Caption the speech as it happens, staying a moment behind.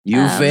You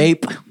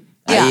vape.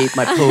 yeah. I ate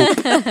my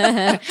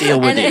poop. Deal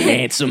with it,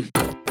 handsome.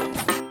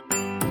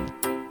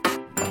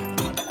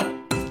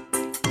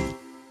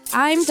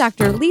 I'm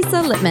Dr.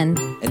 Lisa Lippman,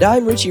 And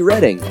I'm Richie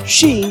Redding.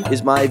 She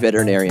is my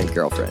veterinarian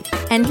girlfriend.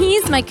 and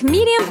he's my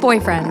comedian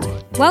boyfriend.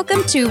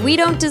 Welcome to We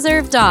Don't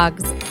Deserve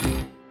Dogs.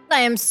 I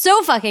am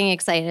so fucking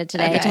excited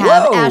today to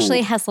have Whoa.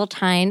 Ashley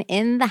Hesseltine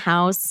in the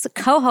house,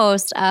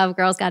 co-host of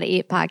Girls Gotta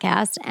Eat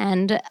podcast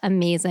and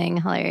amazing,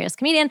 hilarious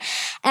comedian.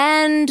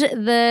 And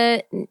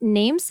the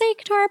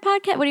namesake to our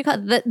podcast, what do you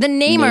call it? The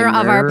namer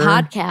of our Namer.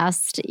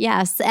 podcast,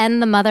 yes.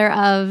 And the mother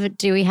of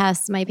Dewey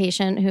Hess, my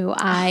patient, who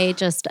I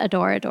just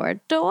adore.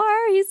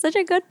 He's such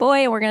a good boy.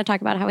 And we're going to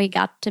talk about how he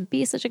got to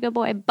be such a good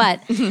boy.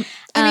 But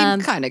I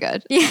mean, kind of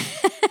good. yeah.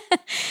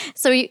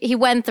 So he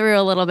went through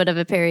a little bit of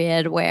a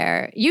period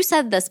where you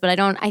said this, but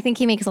I think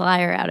he makes a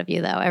liar out of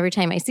you though every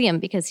time I see him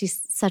because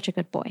he's such a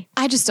good boy.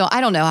 I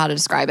don't know how to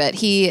describe it.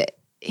 He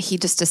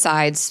just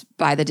decides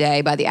by the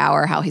day, by the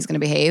hour, how he's going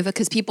to behave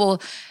because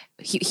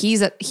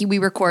we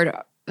record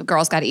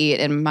Girls Gotta Eat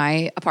in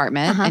my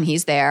apartment and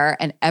he's there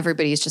and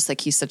everybody's just like,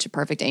 he's such a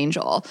perfect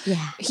angel.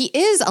 Yeah. He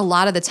is a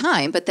lot of the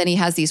time, but then he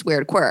has these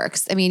weird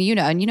quirks. I mean, you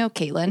know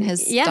Caitlin,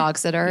 his dog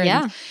sitter.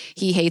 Yeah. And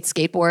he hates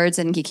skateboards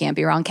and he can't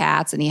be around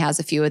cats and he has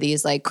a few of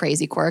these like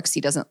crazy quirks. He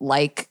doesn't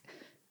like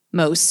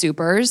most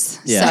supers,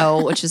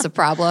 which is a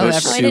problem.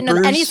 Most I didn't know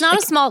that. And he's not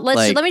Supers? a small, let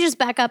Like- me just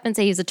back up and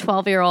say he's a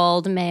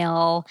 12-year-old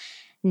male,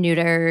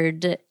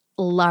 neutered,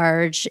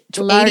 large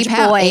 80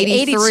 pound, boy.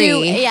 83.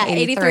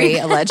 83.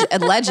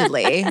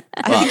 Allegedly. I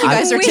think you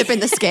guys are tipping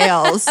the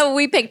scales.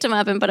 We picked him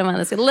up and put him on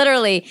the scale.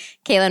 Literally,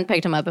 Caitlin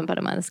picked him up and put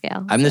him on the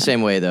scale. I'm the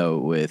same way though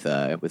with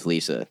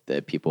Lisa.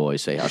 That people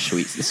always say how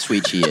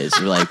sweet she is.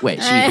 We're like,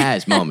 wait, she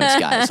has moments,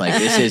 guys. Like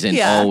this isn't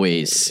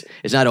always.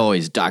 It's not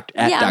always Dr.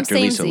 I'm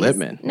Lisa samesies.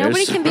 Lippman.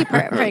 Nobody There's- can be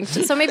perfect.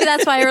 So maybe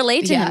that's why I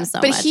relate to him so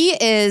but much. he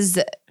is,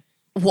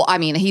 well, I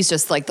mean, he's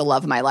just like the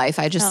love of my life.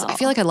 I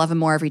feel like I love him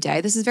more every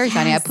day. This is very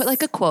funny. I put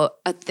like a quote,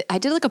 I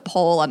did like a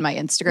poll on my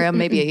Instagram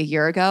maybe a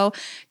year ago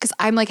because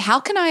I'm like, how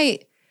can I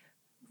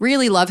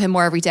really love him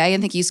more every day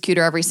and think he's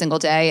cuter every single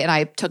day? And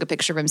I took a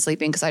picture of him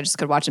sleeping because I just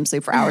could watch him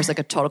sleep for hours like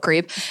a total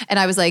creep. And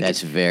I was like,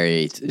 That's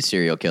very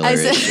serial killer. I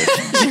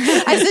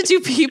said, do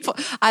people,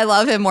 I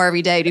love him more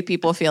every day. Do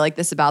people feel like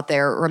this about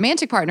their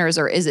romantic partners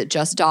or is it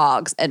just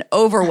dogs? And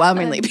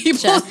overwhelmingly people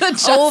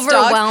just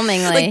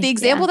overwhelmingly. dogs. Like the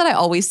example that I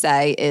always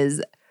say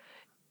is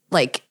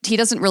like, he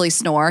doesn't really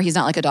snore. He's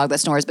not like a dog that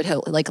snores, but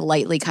he'll like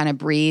lightly kind of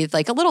breathe,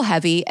 like a little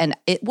heavy, and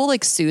it will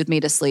like soothe me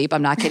to sleep.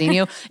 I'm not kidding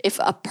you. If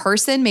a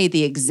person made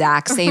the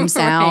exact same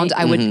sound,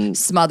 I would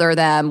smother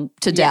them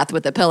to death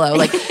with a pillow.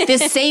 Like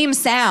this same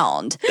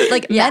sound.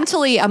 Like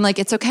mentally, I'm like,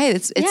 it's okay.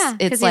 It's like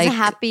he's a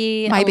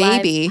happy, my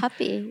alive baby.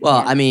 puppy.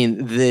 Well, I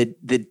mean,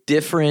 the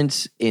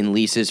difference in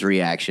Lisa's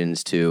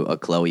reactions to a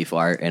Chloe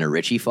fart and a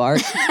Richie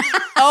fart,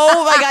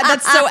 Oh my God,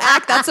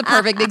 that's a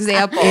perfect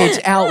example. it's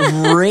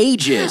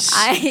outrageous.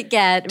 I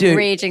get Dude.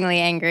 ragingly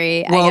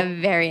angry. Well, I get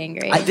very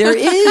angry. There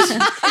is.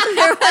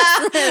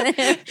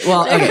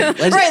 Well,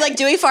 okay. Right, like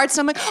Dewey farts,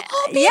 and I'm like,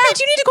 oh, baby, Yeah.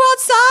 do you need to go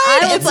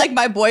outside? will It's like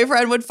my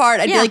boyfriend would fart.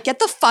 I'd be Yeah. like, get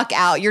the fuck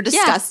out. You're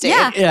disgusting.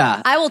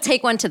 Yeah. I will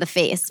take one to the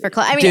face for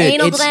I mean, Dude,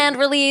 anal it's- gland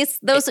release.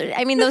 Those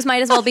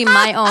might as well be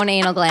my own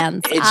anal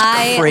glands. It's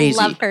I crazy.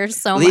 love her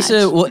so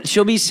Lisa, much. well,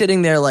 she'll be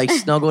sitting there like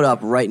snuggled up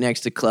right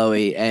next to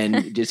Chloe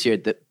and just hear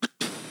the.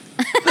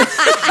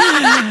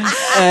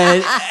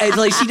 and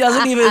like she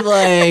doesn't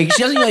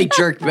even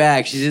jerk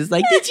back. She's just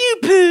like, "Did you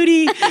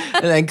pooty?"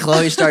 And then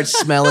Chloe starts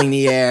smelling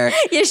the air.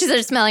 Yeah, she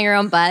starts smelling her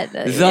own butt.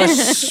 The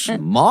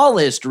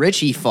smallest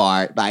Richie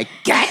fart, like,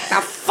 get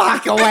the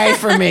fuck away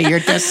from me! You're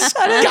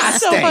disgusting. That's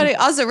so funny.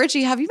 Also,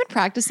 Richie, have you been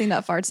practicing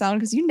that fart sound?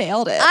 Because you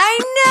nailed it. I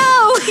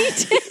know. He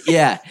did.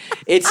 Yeah,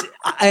 it's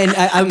and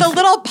I'm The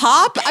little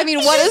pop? I mean,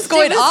 what is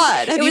going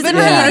on? Have you was been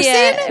really,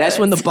 rehearsing? That's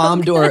when the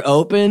bomb door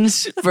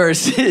opens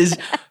versus.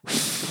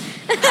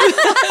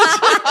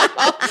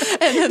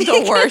 And then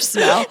the worst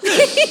smell. Because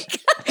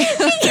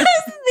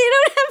they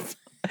don't have.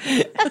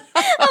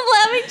 I'm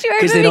laughing too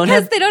hard they don't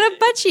because have- they don't have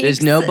butt cheeks.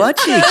 There's no butt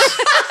cheeks.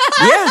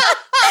 Yeah.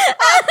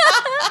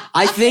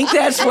 I think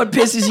that's what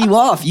pisses you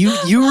off.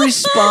 You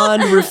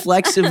respond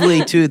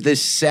reflexively to the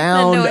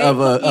sound The noise. of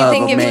a You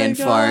think if- man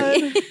fart.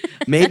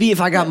 Maybe if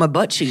I got my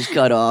butt cheeks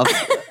cut off.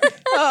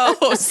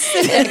 Oh,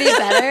 sick. It'd be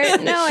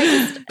better. No, I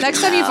just.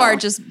 Next time you fart,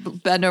 just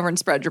bend over and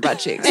spread your butt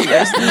cheeks.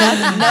 There's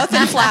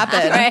nothing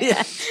flapping.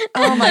 Right.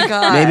 Oh my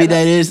God. Maybe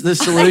that is the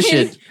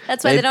solution.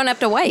 That's why they don't have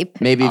to wipe.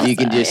 Maybe if you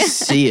can just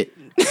see it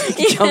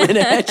coming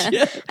at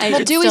you.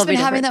 Well, Dewey's been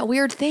having that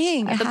weird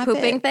thing. the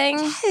pooping thing.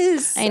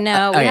 Yes. I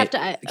know. We Okay, have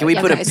to. Can we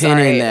put a okay, pin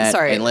sorry, in that?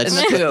 sorry. And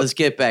let's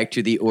get back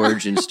to the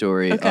origin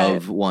story Okay.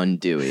 of one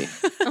Dewey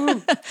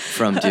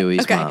from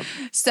Dewey's Okay. mom.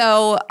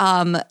 So,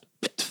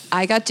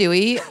 I got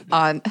Dewey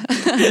on,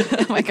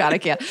 oh my God, I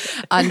can't,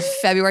 on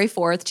February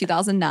 4th,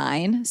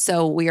 2009.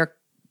 So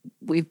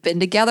we've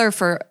been together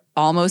for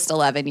almost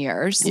 11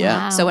 years.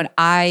 Yeah. Wow. So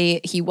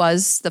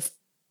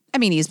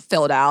he's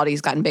filled out,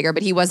 he's gotten bigger,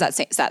 but he was that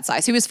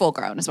size. He was full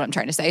grown is what I'm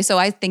trying to say. So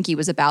I think he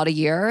was about a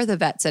year. The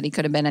vet said he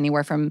could have been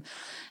anywhere from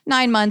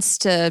 9 months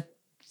to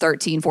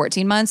 13,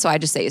 14 months. So I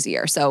just say he's a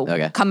year.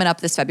 So coming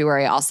up this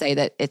February, I'll say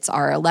that it's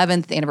our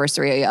 11th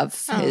anniversary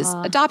of his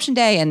adoption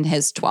day and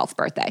his 12th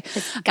birthday.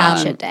 His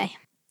gotcha day.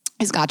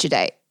 His gotcha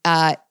day.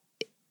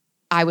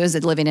 I was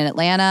living in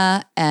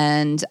Atlanta,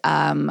 and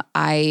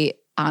I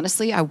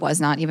honestly was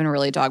not even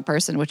really a dog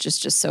person, which is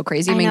just so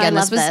crazy. I mean, again,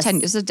 this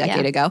was a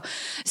decade ago.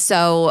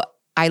 So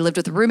I lived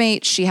with a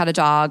roommate. She had a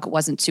dog,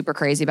 wasn't super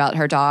crazy about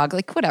her dog,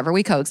 like whatever,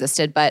 we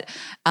coexisted. But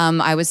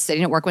I was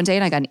sitting at work one day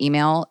and I got an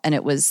email, and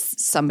it was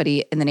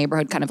somebody in the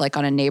neighborhood, kind of like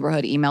on a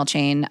neighborhood email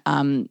chain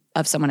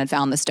of someone had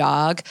found this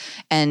dog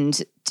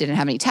and didn't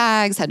have any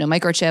tags, had no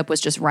microchip, was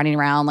just running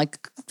around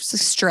like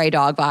stray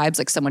dog vibes,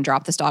 like someone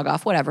dropped this dog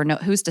off, whatever, no,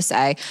 who's to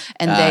say.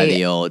 And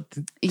the old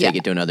take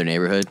it to another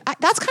neighborhood.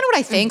 That's kind of what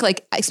I think,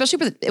 like, especially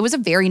with, it was a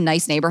very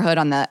nice neighborhood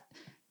on the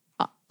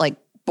like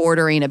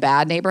bordering a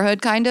bad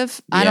neighborhood, kind of.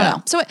 I don't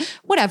know. So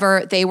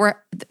whatever, they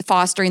were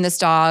fostering this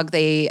dog.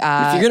 They if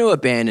you're going to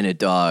abandon a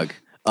dog,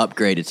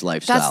 upgrade its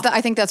lifestyle. I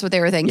think that's what they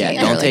were thinking.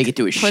 Yeah, don't take it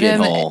to a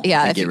shithole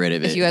and get rid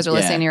of it. If you guys are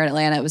listening, you're in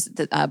Atlanta, it was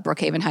the,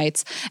 Brookhaven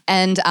Heights.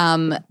 And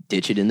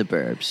ditch it in the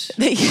burbs.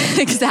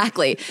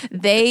 Exactly.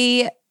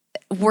 They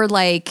were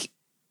like,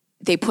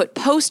 they put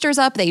posters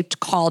up. They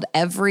called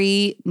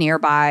every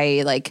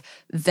nearby like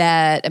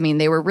vet. I mean,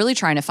 they were really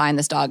trying to find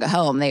this dog a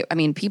home.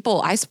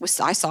 People, I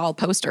saw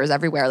posters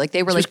everywhere. Like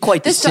they were like,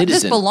 quite this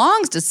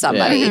belongs to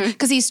somebody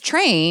because he's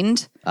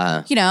trained.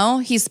 You know,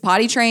 he's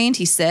potty trained.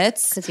 He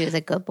sits because he was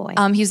a good boy.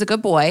 He's a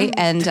good boy,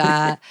 and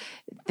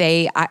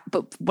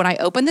but when I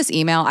opened this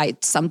email,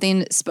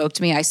 something spoke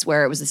to me. I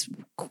swear it was this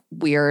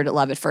weird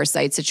love at first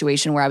sight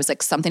situation where I was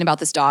like, something about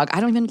this dog. I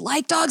don't even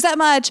like dogs that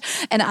much.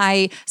 And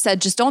I said,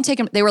 just don't take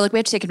him. They were like, we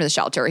have to take him to the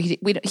shelter.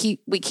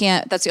 We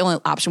can't, that's the only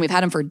option. We've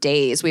had him for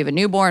days. We have a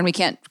newborn. We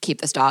can't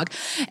keep this dog.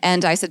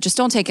 And I said, just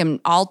don't take him.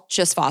 I'll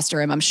just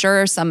foster him. I'm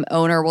sure some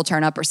owner will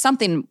turn up or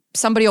something.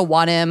 Somebody will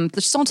want him.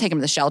 Just don't take him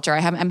to the shelter.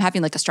 I'm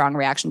having like a strong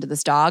reaction to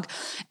this dog.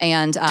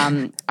 And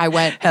I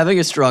went. Having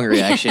a strong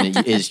reaction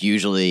is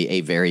usually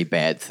a very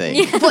bad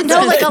thing. Well,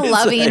 no, like a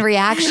loving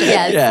reaction.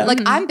 Yes. Yeah. Like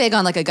I'm big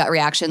on like a gut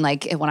reaction.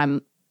 Like when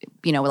I'm,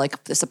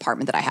 like this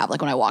apartment that I have,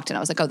 like when I walked in, I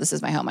was like, oh, this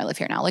is my home. I live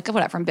here now. Like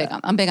whatever.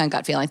 I'm big on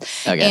gut feelings.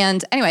 Okay.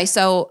 And anyway,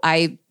 so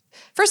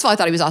first of all, I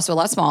thought he was also a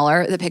lot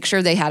smaller. The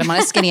picture, they had him on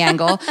a skinny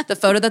angle. The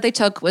photo that they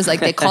took was like,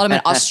 they called him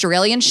an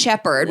Australian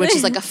Shepherd, which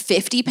is like a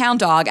 50-pound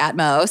dog at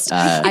most.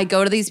 I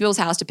go to these people's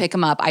house to pick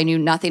him up. I knew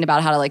nothing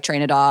about how to like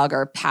train a dog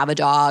or have a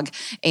dog.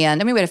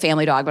 And I mean, we had a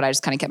family dog, but I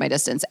just kind of kept my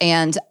distance.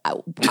 And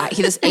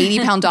this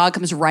 80-pound dog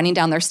comes running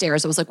down their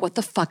stairs. I was like, what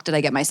the fuck did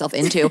I get myself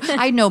into?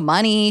 I had no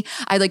money.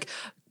 I like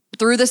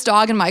threw this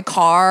dog in my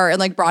car and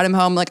like brought him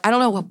home. Like, I don't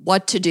know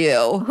what to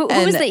do. Who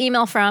was the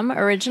email from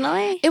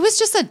originally? It was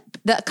just a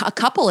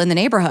couple in the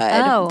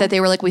neighborhood that they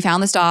were like, we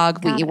found this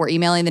dog. We were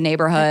emailing the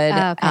neighborhood.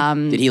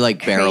 Okay. Did he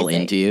like barrel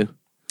into you?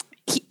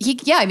 He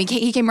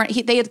came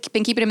right. They had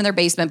been keeping him in their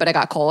basement, but it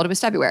got cold. It was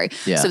February.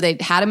 Yeah. So they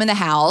had him in the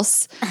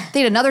house.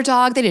 They had another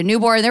dog. They had a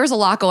newborn. There was a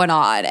lot going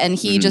on. And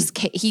he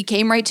he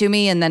came right to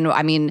me. And then,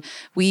 I mean,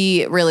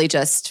 we really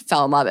just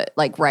fell in love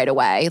like right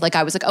away. Like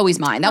I was like, oh, he's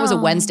mine. That was a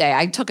Wednesday.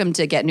 I took him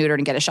to get neutered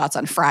and get his shots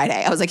on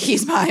Friday. I was like,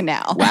 he's mine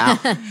now. Wow.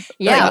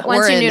 Yeah. Like,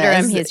 once you neuter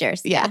him, he's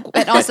yours. Yeah.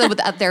 And also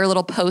with their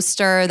little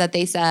poster that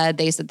they said,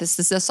 this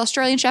is this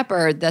Australian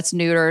Shepherd that's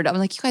neutered. I'm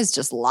like, you guys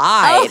just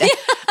lied. Oh, yeah.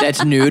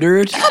 That's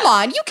neutered? Come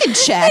on, you can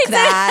check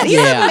that. He's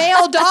a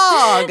male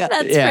dog.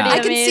 That's pretty amazing. I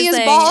can see his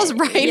balls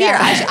right here.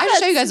 I should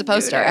show you guys a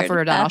poster after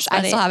we're done.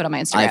 I still have it on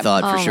my Instagram. I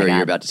thought for sure you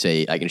were about to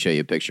say, I can show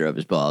you a picture of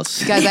his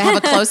balls. Guys, I have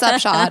a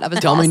close-up shot of his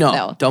balls. Tell me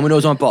no. Tell me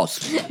those on balls.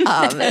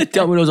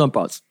 Tell me those on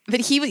balls.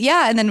 But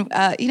and then,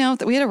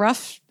 we had a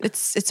rough,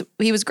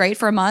 he was great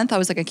for a month. I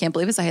was like, I can't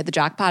believe this. I had the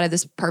jackpot. I had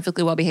this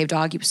perfectly well-behaved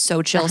dog. He was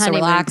so chill, so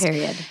relaxed.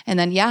 Period. And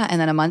then,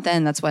 a month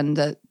in, that's when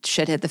the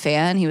shit hit the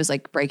fan. He was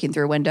like breaking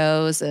through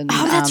windows. And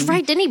that's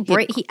right. Didn't he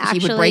break? He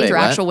would break through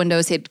actual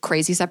windows. He had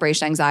crazy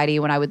separation anxiety.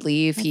 When I would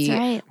leave,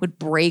 he would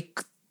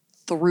break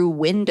through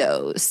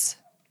windows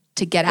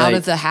to get out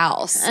of the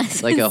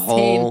house. Like a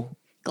whole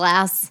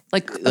glass.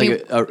 Like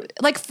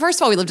first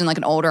of all, we lived in like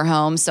an older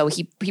home. So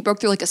he broke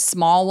through like a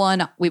small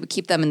one. We would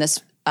keep them in this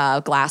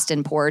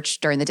glassed-in porch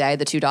during the day,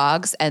 the two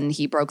dogs. And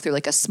he broke through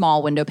like a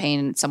small window pane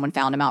and someone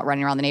found him out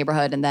running around the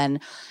neighborhood. And then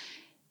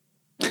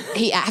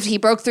he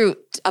broke through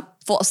a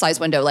full-size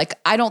window. Like,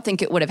 I don't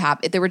think it would have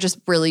happened. They were just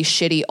really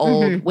shitty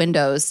old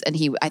windows. And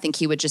I think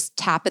he would just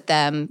tap at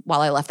them while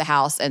I left the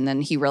house. And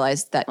then he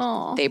realized that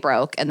they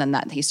broke. And then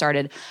I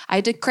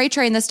had to crate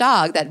train this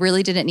dog that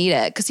really didn't need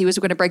it because he was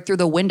going to break through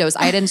the windows.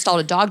 I had installed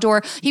a dog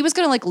door. He was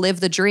going to like live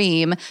the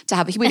dream he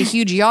had a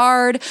huge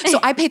yard. So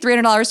I paid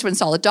 $300 to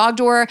install a dog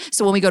door.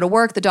 So when we go to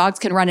work, the dogs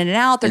can run in and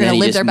out. They're going to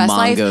live their best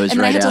life. And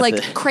then I had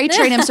to crate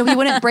train him so he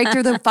wouldn't break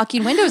through the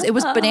fucking windows. It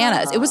was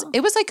bananas. It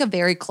was like a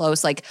very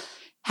close, like,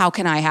 how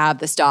can I have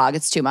this dog?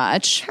 It's too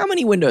much. How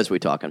many windows are we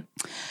talking?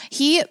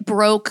 He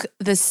broke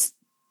this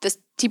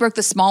he broke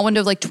the small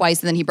window like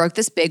twice, and then he broke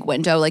this big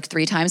window like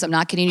 3 times. I'm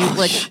not kidding you.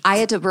 Like I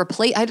had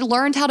to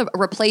learn how to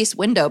replace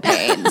window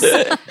panes.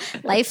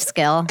 Life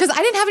skill. Because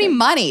I didn't have any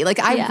money. Like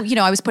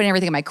I was putting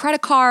everything in my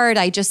credit card.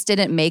 I just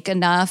didn't make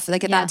enough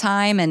like at that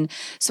time. And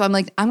so I'm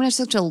like, I'm going to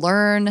have to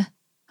learn.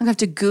 I'm going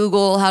to have to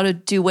Google how to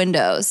do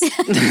windows.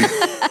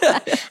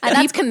 And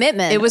that's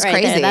commitment. It was right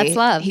crazy. there. That's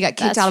love. He got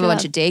kicked out of a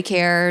bunch of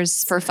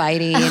daycares for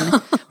fighting.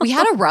 We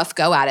had a rough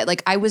go at it.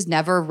 Like I was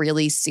never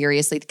really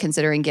seriously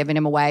considering giving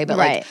him away, but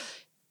like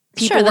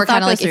people were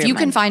kind of like, if you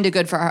can find a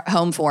good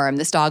home for him,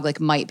 this dog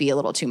like might be a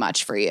little too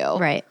much for you.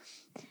 Right.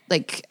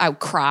 Like I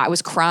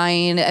was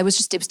crying. It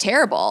was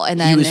terrible. And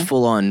then he was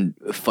full on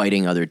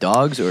fighting other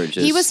dogs, or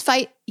just he was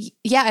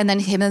yeah. And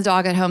then him and the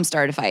dog at home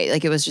started to fight.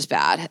 Like it was just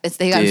bad.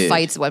 They got in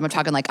fights. When we're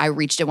talking, like I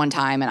reached it one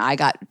time and I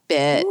got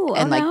bit,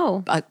 and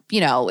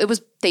it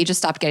was they just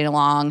stopped getting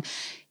along.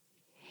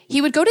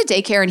 He would go to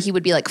daycare and he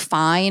would be like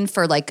fine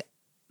for like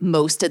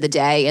most of the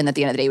day, and at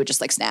the end of the day, he would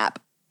just like snap.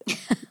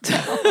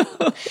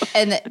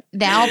 And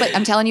now, but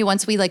I'm telling you,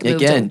 once we like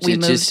moved, it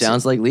just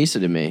sounds like Lisa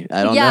to me.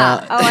 I don't know.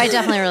 Yeah. Oh, I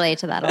definitely relate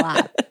to that a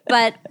lot.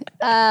 But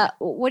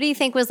what do you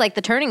think was like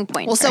the turning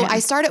point? Well, so I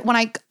started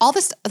when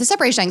the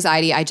separation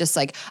anxiety. I just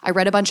like I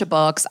read a bunch of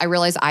books. I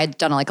realized I'd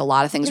done like a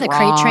lot of things wrong. The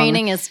crate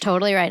training is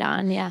totally right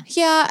on. Yeah.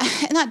 Yeah,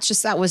 and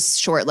that was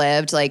short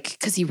lived. Like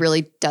because he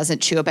really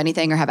doesn't chew up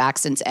anything or have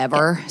accidents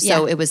ever.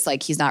 So it was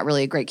like he's not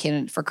really a great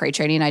candidate for crate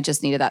training. I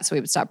just needed that so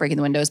he would stop breaking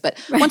the windows. But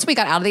once we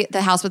got out of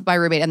the house with my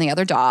roommate and the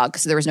other dog,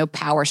 so there was no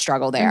power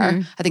struggle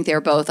there. I think they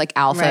were both like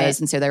alphas,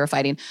 and so they were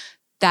fighting.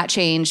 That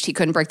changed. He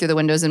couldn't break through the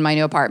windows in my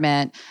new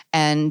apartment,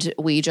 and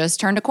we just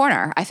turned a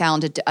corner. I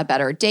found a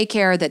better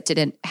daycare that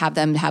didn't have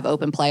them have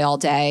open play all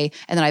day,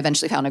 and then I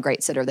eventually found a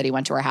great sitter that he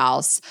went to our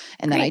house,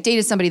 and then I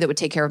dated somebody that would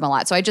take care of him a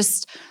lot. So I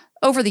just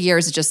over the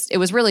years, it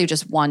was really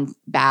just one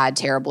bad,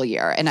 terrible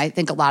year, and I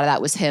think a lot of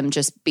that was him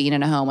just being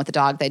in a home with a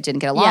dog that didn't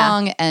get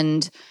along,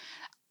 and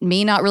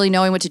me not really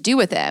knowing what to do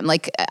with him.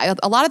 Like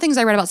a lot of things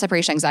I read about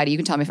separation anxiety, you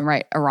can tell me if I'm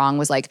right or wrong,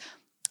 was like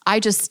I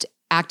just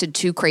acted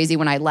too crazy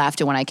when I left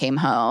and when I came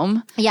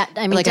home. Yeah,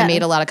 I mean, like I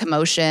made a lot of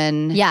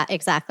commotion. Yeah,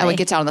 exactly. I would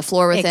get down on the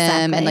floor with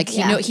him, and like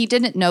he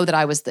didn't know that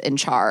I was in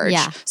charge.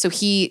 Yeah. So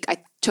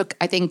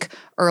I think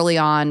early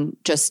on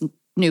just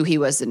knew he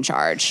was in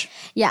charge.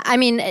 Yeah, I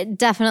mean,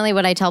 definitely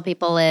what I tell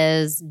people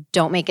is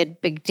don't make a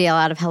big deal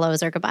out of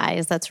hellos or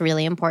goodbyes. That's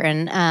really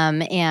important.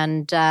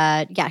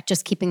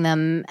 Just keeping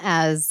them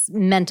as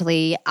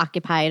mentally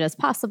occupied as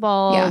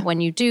possible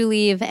when you do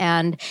leave.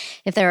 And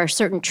if there are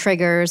certain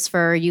triggers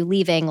for you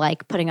leaving,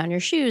 like putting on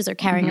your shoes or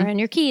carrying around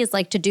your keys,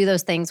 like to do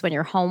those things when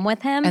you're home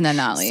with him. And then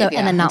not leave.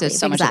 And then not leave.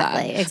 So much of that.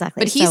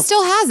 Exactly. But he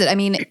still has it. I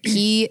mean,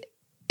 he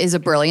is a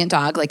brilliant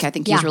dog. Like I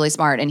think he's really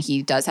smart, and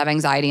he does have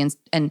anxiety.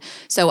 And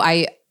so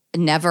I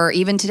never,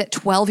 even to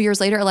 12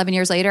 years later, 11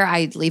 years later,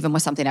 I leave him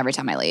with something every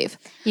time I leave.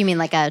 You mean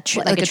like a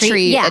treat? Like a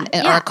treat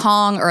or a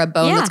Kong or a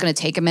bone that's going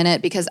to take a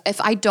minute, because if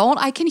I don't,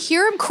 I can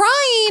hear him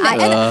crying.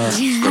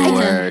 The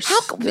worst.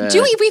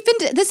 Dewey,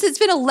 it's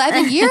been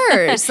 11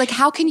 years. Like,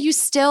 how can you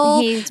still?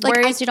 He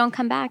worries you don't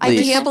come back. I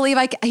can't believe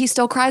he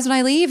still cries when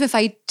I leave. That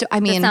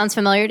sounds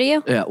familiar to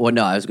you? Yeah. Well,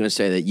 no, I was going to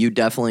say that you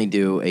definitely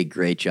do a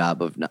great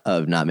job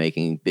of not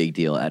making a big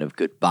deal out of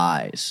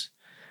goodbyes.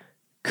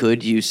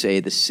 Could you say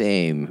the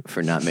same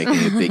for not making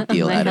a big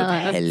deal out of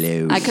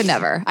hellos? I could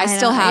never. I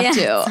still have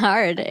to. It's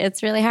hard.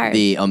 It's really hard.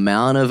 The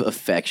amount of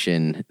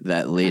affection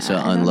that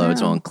Lisa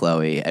unloads on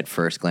Chloe at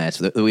first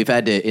glance. We've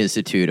had to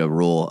institute a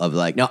rule of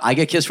like, no, I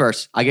get kissed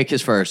first.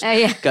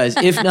 Because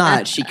if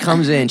not, she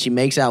comes in, she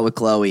makes out with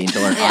Chloe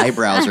until her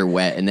eyebrows are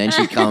wet, and then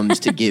she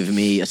comes to give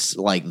me the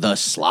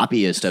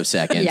sloppiest of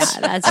seconds. Yeah,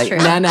 that's true.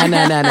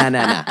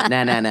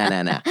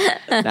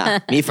 Nah,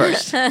 me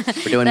first. We're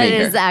doing me here.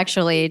 That is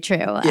actually true.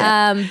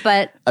 Yeah.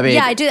 But I mean,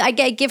 I do. I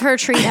give her a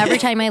treat every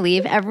time I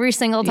leave. Every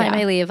single time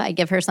I leave, I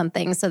give her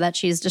something so that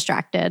she's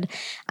distracted.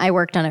 I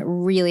worked on it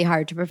really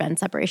hard to prevent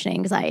separation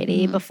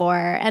anxiety before,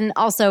 and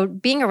also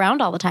being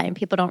around all the time.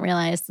 People don't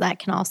realize that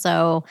can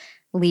also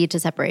lead to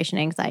separation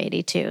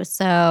anxiety too.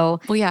 So,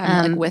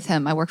 I'm like with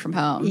him. I work from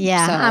home.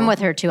 Yeah, so. I'm with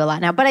her too a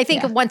lot now. But I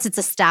think once it's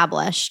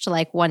established,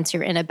 like once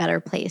you're in a better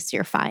place,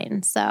 you're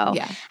fine. So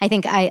I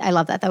think I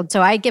love that though.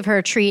 So I give her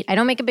a treat. I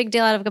don't make a big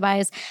deal out of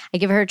goodbyes. I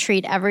give her a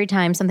treat every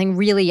time, something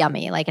really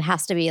yummy. Like it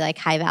has to be like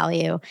high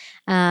value.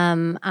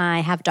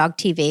 I have Dog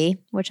TV,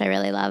 which I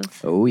really love.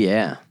 Oh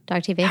yeah.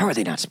 Dog TV. How are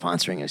they not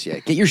sponsoring us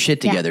yet? Get your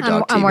shit together,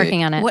 Dog TV. I'm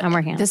working on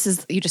it. This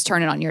is, you just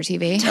turn it on your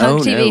TV?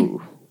 Dog TV.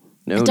 No.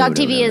 No, Dog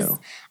TV is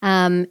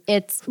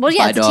it's it's a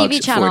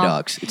TV channel. For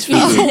dogs. It's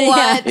FUBU.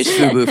 What? It's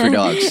FUBU for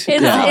dogs. It's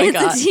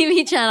a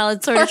TV channel.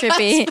 It's sort of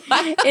trippy.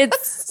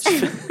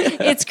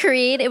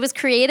 It was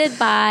created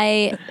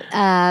by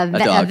a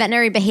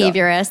veterinary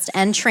behaviorist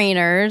and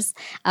trainers.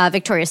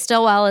 Victoria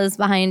Stillwell is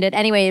behind it.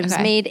 Anyway, it was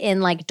made in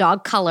like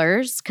dog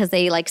colors because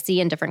they like see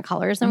in different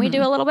colors than we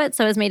do a little bit.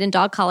 So it was made in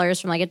dog colors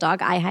from like a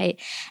dog eye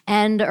height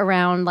and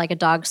around like a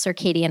dog's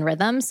circadian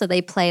rhythm. So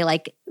they play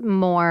like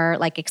more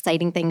like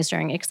exciting things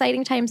during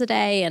exciting times of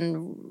day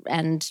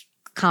and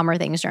calmer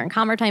things during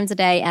calmer times of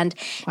day. And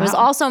it was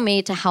also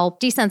made to help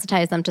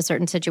desensitize them to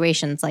certain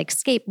situations like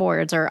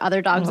skateboards or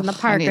other dogs in the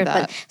park.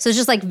 So it's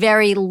just like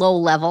very low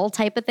level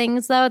type of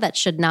things though that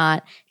should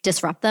not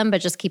disrupt them,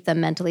 but just keep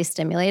them mentally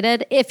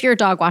stimulated. If your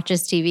dog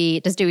watches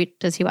TV,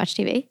 does he watch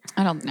TV?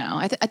 I don't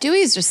know.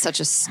 Dewey is just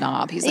such a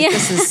snob. He's like,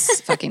 this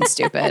is fucking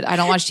stupid. I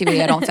don't watch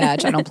TV. I don't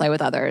fetch. I don't play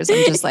with others.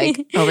 I'm just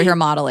like over here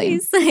modeling.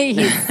 He's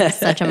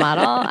such a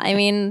model. I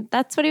mean,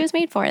 that's what he was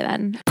made for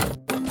then.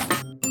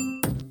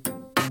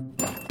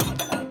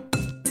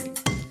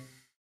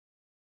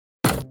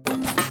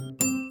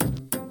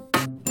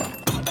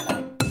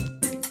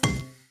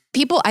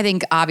 People, I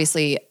think,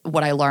 obviously,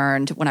 what I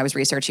learned when I was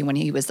researching when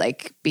he was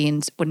like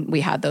when we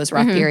had those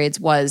rough periods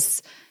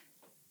was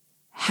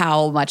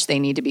how much they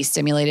need to be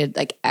stimulated,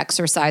 like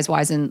exercise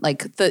wise, and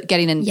like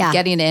getting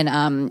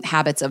in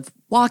habits of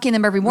walking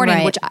them every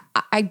morning, which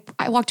I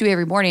walk Dewey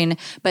every morning.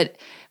 But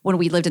when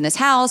we lived in this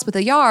house with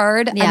a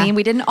yard, I mean,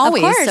 we didn't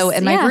always.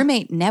 And my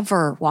roommate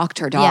never walked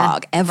her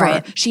dog ever.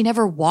 Right. She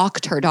never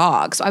walked her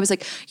dog. So I was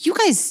like, you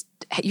guys,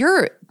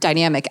 you're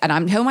dynamic,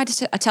 and who am I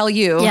to tell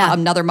you,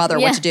 another mother,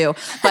 what to do?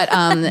 But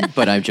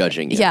but I'm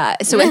judging you. Yeah.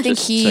 So I think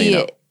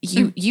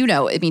you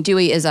know, I mean,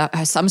 Dewey is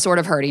some sort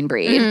of herding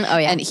breed.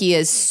 And he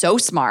is so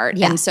smart.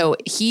 And so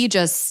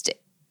he's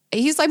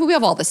like, we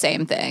have all the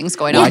same things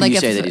going on. Why do like you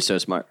say that he's so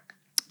smart?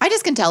 I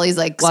just can tell he's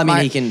like smart.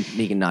 I mean,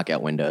 he can knock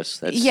out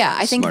windows. That's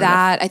I think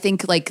that. Enough. I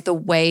think like the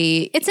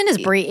way it's in his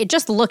breed.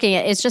 Just looking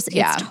at it's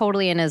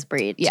totally in his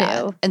breed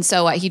too. And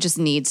so he just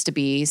needs to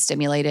be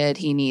stimulated.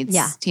 He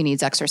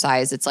needs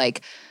exercise. It's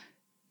like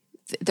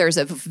there's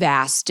a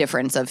vast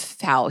difference of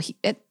how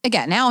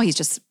now he's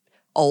just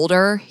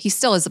older. He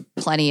still has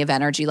plenty of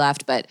energy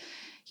left, but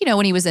you know,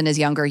 when he was in his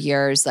younger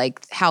years, like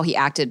how he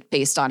acted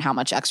based on how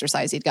much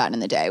exercise he'd gotten in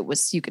the day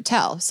you could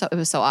tell. So it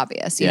was so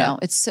obvious, you know,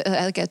 it's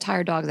like a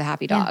tired dog is a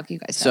happy dog. You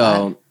guys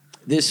know that.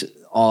 This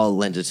all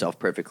lends itself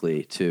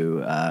perfectly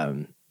to,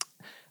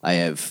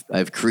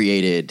 I've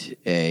created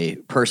a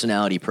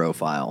personality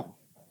profile.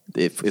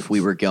 If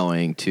we were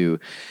going to,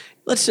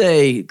 let's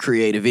say,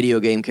 create a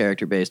video game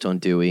character based on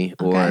Dewey,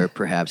 or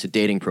perhaps a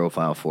dating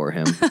profile for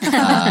him,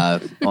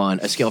 on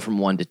a scale from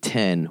 1 to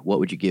 10, what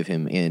would you give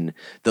him in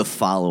the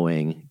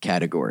following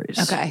categories?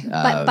 Okay.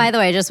 But by the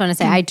way, I just want to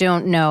say I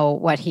don't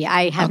know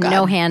I have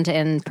no hand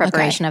in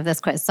preparation of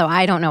this quiz, so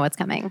I don't know what's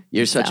coming.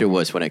 You're such a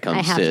wuss when it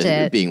comes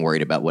to being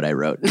worried about what I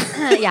wrote.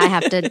 I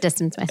have to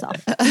distance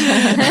myself.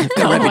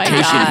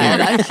 Reputation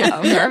here.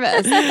 I'm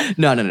nervous.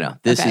 No.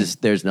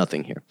 There's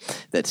nothing here.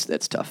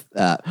 That's tough.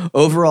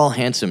 Overall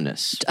handsomeness.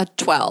 A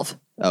 12.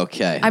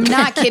 Okay. I'm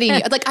not kidding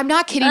you. Like, I'm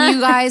not kidding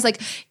you guys.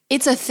 Like,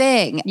 it's a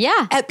thing.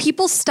 Yeah.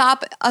 People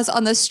stop us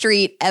on the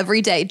street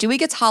every day. Dewey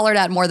gets hollered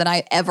at more than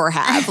I ever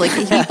have. Like,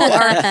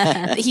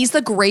 he's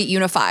the great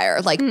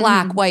unifier. Like,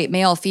 black, white,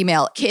 male,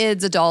 female,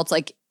 kids, adults,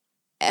 like,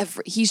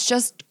 he's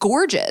just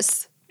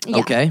gorgeous. Yeah.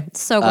 Okay.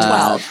 So good.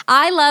 12.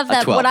 I love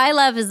that. What I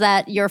love is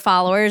that your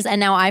followers, and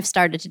now I've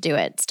started to do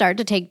it, start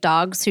to take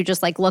dogs who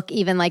just like look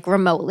even like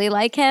remotely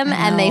like him,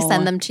 and they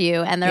send them to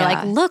you, and they're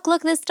like,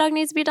 look, this dog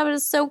needs to be adopted.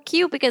 It's so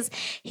cute because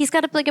he's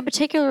got a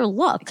particular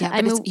look.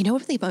 Yeah, you know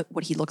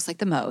what he looks like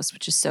the most,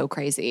 which is so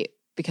crazy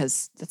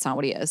because that's not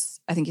what he is.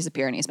 I think he's a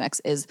Pyrenees mix,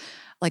 is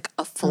like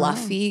a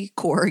fluffy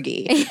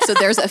corgi. So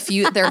there's a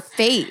few, their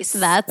face.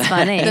 That's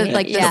funny.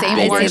 The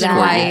same orange and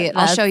white.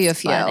 I'll show you a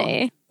few.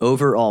 Funny.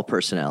 Overall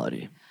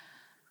personality.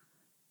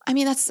 I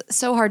mean, that's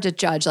so hard to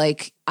judge.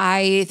 Like,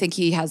 I think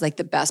he has like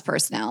the best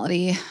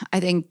personality.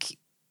 I think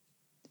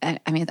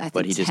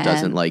but he just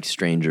doesn't like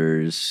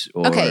strangers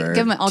or I'll give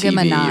him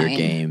a 9. Or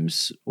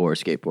games or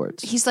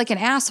skateboards. He's like an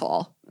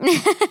asshole. All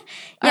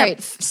right,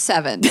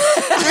 7. I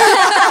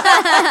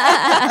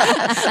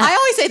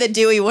always say that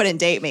Dewey wouldn't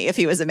date me if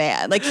he was a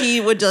man. Like, he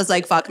would just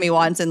like fuck me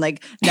once and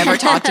like never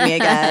talk to me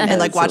again and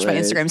like watch my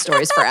Instagram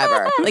stories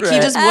forever. Like, he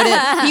just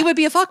wouldn't. He would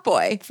be a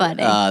fuckboy.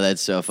 Funny.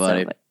 That's so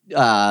funny.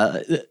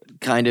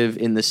 Kind of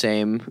in the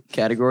same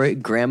category,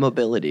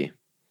 grammability.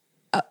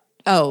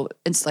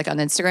 It's like on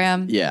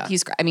Instagram. Yeah.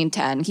 He's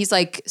 10. He's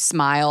like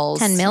smiles.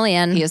 10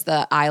 million. He has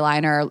the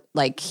eyeliner.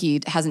 Like, he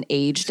hasn't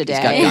aged a day.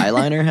 He's got the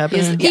eyeliner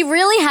happening. He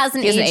really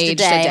hasn't aged a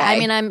day. I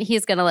mean,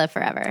 he's going to live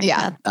forever.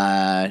 Yeah.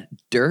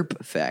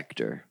 Derp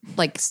factor.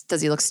 Like,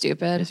 does he look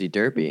stupid? Is he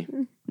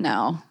derpy?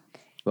 No.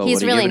 Well,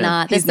 he's really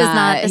not. He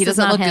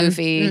doesn't look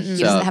goofy. Mm-mm.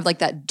 He doesn't have like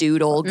that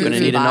doodle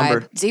goofy need vibe. a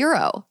number.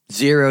 0.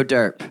 0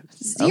 derp.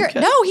 0. Okay.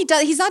 No, he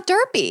does. He's not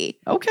derpy.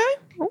 Okay.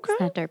 It's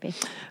not derpy.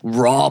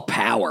 Raw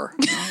power.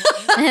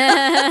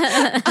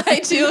 I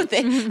do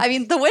think. I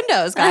mean, the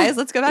windows, guys.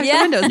 Let's go back to the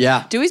windows.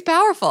 Yeah. Dewey's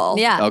powerful.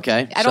 Yeah.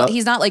 Okay.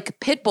 He's not like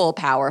Pitbull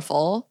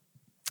powerful.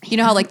 You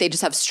know how like they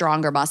just have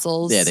stronger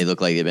muscles? Yeah, they look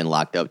like they've been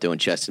locked up doing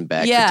chest and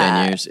back for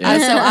 10 years. Yeah.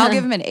 So I'll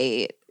give him an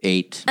 8.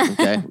 8.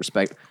 Okay.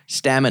 Respect.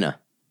 Stamina.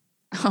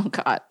 Oh,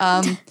 God.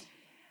 I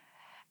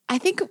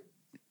think,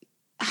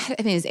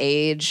 his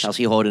age. How's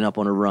he holding up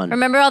on a run?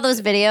 Remember all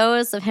those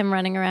videos of him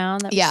running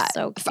around? That was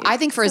so cute. I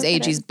think for his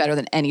age, he's better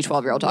than any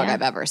 12-year-old dog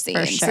I've ever seen.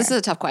 For sure. So this is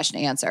a tough question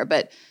to answer.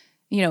 But,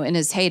 you know, in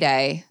his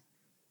heyday,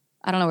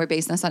 I don't know. We're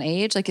basing this on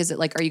age. Like, is it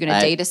like, are you going to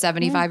date a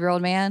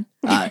 75-year-old man?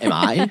 Am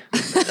I?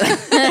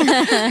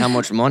 How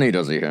much money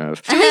does he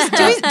have?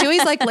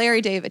 Dewey's like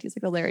Larry David. He's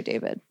like the Larry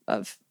David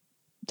of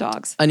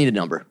dogs. I need a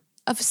number.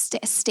 Of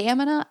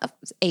stamina of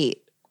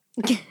 8.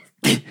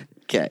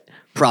 Okay.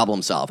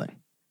 Problem solving.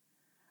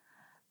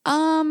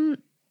 Again,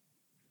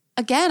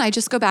 I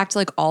just go back to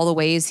like all the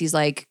ways he's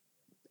like,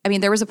 I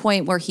mean, there was a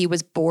point where he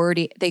was bored.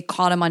 They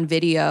caught him on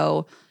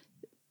video.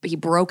 He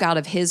broke out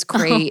of his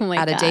crate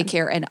at a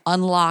daycare and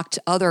unlocked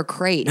other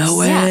crates. No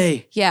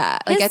way. Yeah.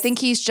 Like, I think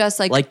he's just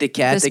like the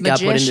cat that got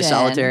put into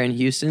solitaire in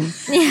Houston. You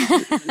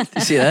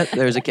see that?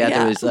 There was a cat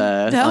that was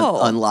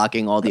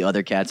unlocking all the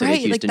other cats at a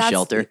Houston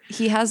shelter.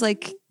 He has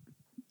like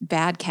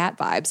bad cat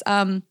vibes.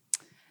 I mean,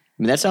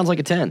 that sounds like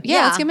a 10.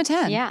 Yeah, let's give him a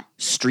 10. Yeah.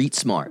 Street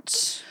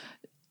smarts.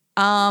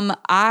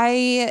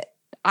 I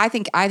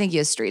think he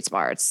has street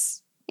smarts.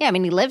 Yeah, I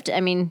mean, he lived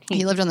on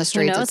the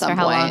streets at some point.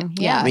 Long.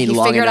 Yeah, I mean,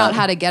 he figured out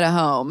how to get a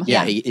home.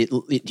 Yeah, he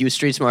was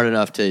street smart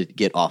enough to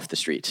get off the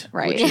street,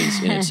 right? Which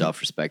is in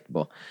itself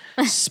respectable.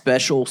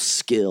 Special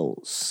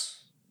skills.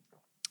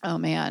 Oh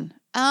man.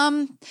 I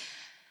mean,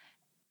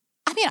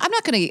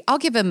 I'll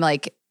give him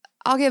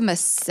a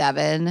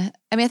 7.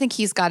 I mean, I think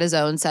he's got his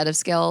own set of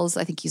skills.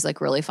 I think he's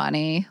like really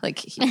funny.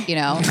 Like,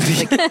 no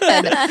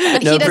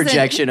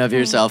projection of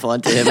yourself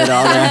onto him at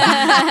all there.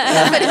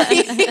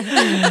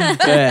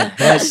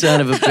 That son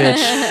of a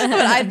bitch.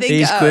 But I think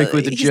he's quick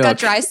with the joke. He's got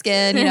dry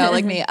skin,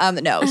 like me.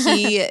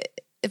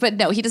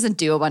 He doesn't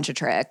do a bunch of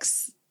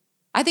tricks.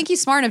 I think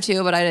he's smart enough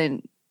too, but I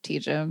didn't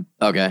teach him.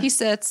 Okay. He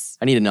sits.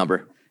 I need a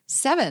number.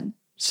 7.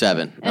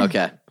 7.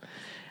 Okay.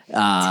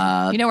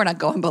 We're not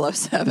going below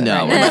 7. No,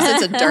 right?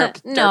 Unless it's a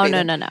derp. No.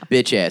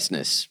 Bitch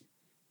assness.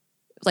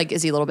 Like,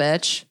 is he a little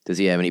bitch? Does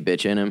he have any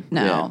bitch in him?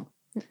 No.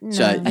 No.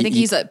 So I think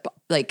he's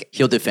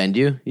he'll defend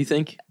you. You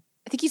think?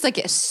 I think he's like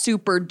a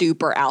super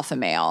duper alpha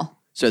male.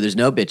 So there's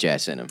no bitch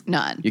ass in him.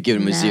 None. You give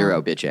him a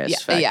 0 bitch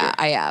ass factor. Yeah,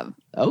 I have.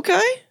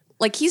 Okay.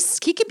 Like he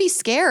could be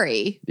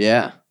scary.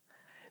 Yeah.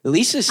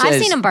 Lisa says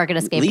I've seen him bark at a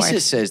skateboard. Lisa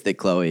says that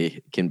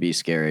Chloe can be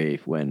scary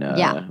when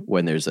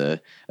there's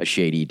a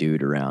shady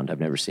dude around.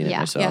 I've never seen it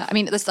myself. Yeah, I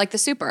mean, it's like the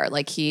super.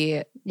 Like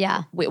when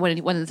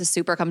the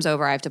super comes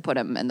over, I have to put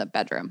him in the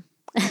bedroom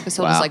because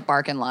he'll just like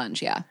bark and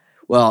lunge. Yeah.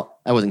 Well,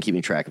 I wasn't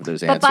keeping track of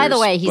those answers. But by the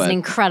way, he's an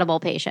incredible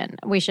patient.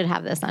 We should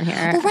have this on here.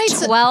 Well, right,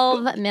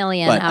 12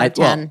 million out of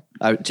 10.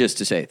 Just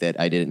to say that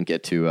I didn't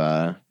get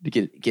to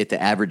get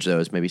to average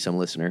those. Maybe some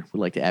listener would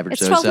like to average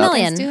it's those 12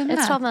 million. up.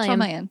 It's 12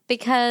 million.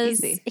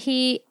 Because Easy.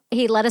 he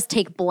let us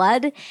take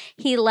blood.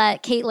 He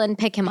let Caitlin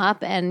pick him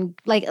up in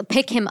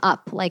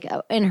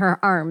her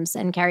arms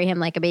and carry him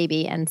like a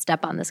baby and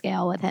step on the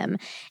scale with him.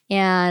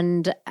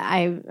 And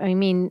I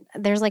mean,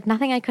 there's like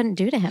nothing I couldn't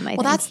do to him.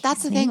 That's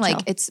the thing. Like,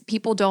 it's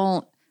people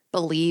don't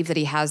believe that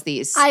he has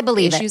these I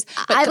believe issues. It.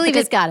 I believe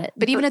he's got it.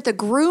 But even at the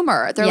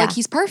groomer, they're like,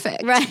 he's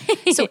perfect. Right.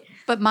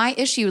 But my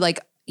issue,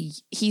 like,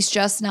 he's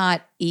just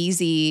not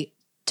easy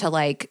to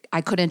like,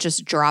 I couldn't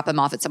just drop him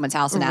off at someone's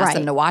house and ask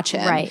them to watch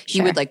him. Right.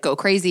 He would like go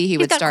crazy. He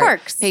would start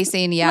quirks.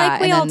 pacing. Yeah.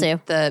 Like we all do.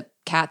 The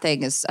cat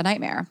thing is a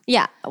nightmare.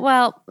 Yeah.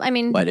 Well, I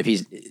mean. But if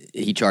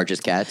he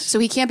charges cats? So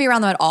he can't be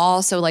around them at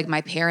all. So like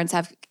my parents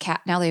have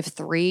cat, now they have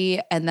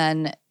 3. And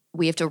then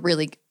we have to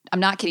really, I'm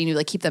not kidding you,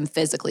 like keep them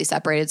physically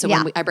separated. So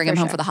when I bring him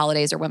home for the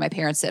holidays or when my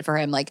parents sit for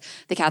him, like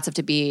the cats have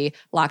to be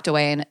locked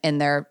away in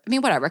their, I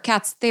mean, whatever.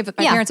 Cats, my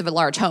parents have a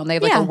large home. They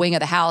have like a wing of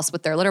the house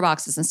with their litter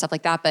boxes and stuff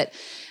like that. But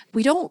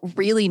we don't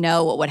really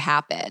know what would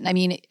happen. I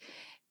mean,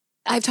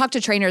 I've talked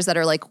to trainers that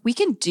are like, we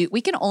can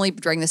only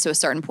bring this to a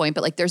certain point,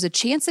 but like there's a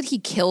chance that he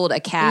killed a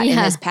cat in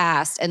his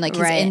past and like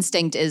his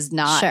instinct is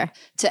not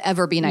to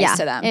ever be nice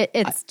to them.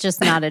 It's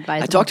just not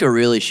advisable. I talked to a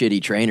really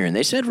shitty trainer and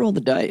they said roll the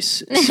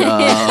dice. So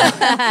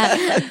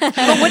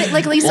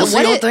but Lisa, we'll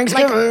see what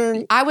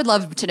Thanksgiving. I would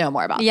love to know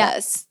more about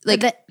this.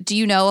 Like, do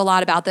you know a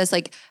lot about this?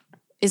 Like,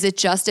 is it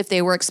just if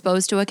they were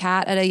exposed to a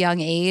cat at a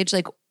young age?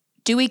 Like,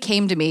 Dewey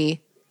came to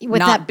me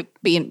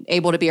being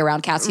able to be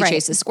around cats. He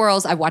chases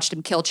squirrels. I watched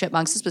him kill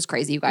chipmunks. This was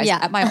crazy, you guys.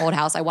 At my old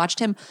house, I watched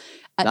him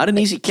not an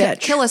easy catch.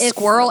 Kill a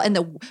squirrel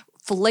and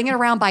fling it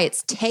around by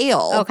its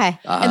tail. Okay.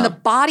 And the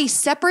body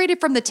separated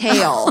from the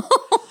tail.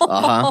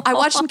 I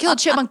watched him kill a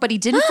chipmunk, but he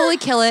didn't fully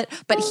kill it,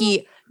 but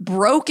he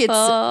broke its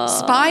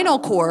spinal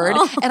cord.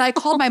 And I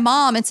called my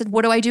mom and said,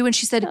 what do I do? And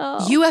she said,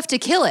 you have to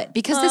kill it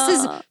because this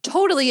is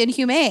totally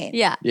inhumane.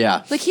 Yeah.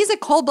 Yeah. Like he's a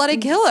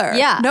cold-blooded killer.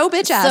 Yeah. No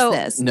bitch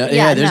assness. No,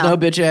 there's no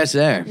bitch ass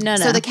there. No.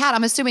 So the cat,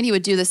 I'm assuming he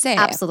would do the same.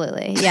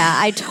 Absolutely. Yeah.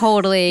 I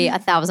totally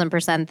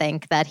 1,000%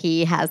 think that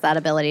he has that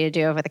ability to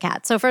do it with a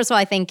cat. So first of all,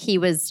 I think he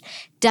was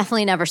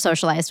definitely never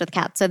socialized with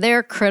cats. So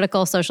their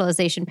critical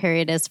socialization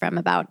period is from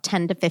about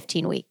 10 to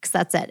 15 weeks.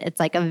 That's it.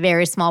 It's like a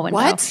very small window.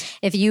 What?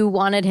 If you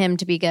wanted him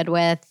to be good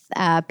with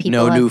people.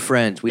 No new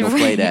friends. We don't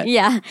play that.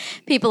 Yeah.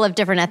 People of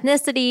different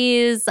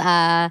ethnicities,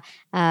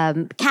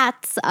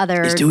 cats,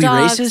 other Is Dewey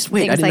dogs, racist?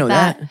 Wait, I things didn't know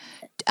like that.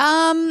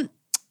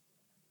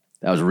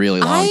 That was a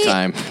really long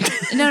time.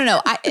 No.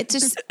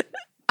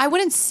 I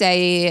wouldn't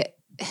say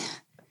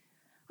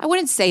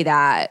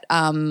that.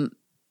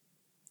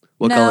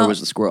 What color was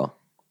the squirrel?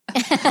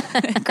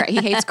 Greg. He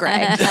hates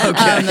Greg.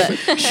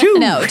 Shoo.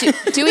 No,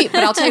 Dewey.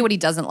 But I'll tell you what he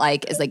doesn't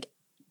like is like.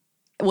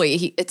 Well,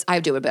 I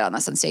do a bit on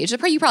this on stage. You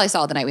probably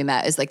saw it the night we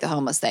met is like the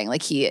homeless thing.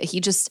 Like he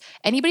just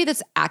anybody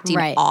that's acting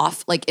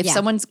off. Like if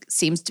someone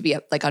seems to be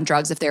like on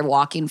drugs, if they're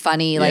walking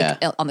funny, like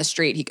on the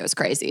street, he goes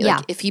crazy.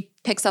 Like if he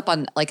picks up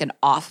on like an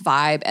off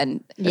vibe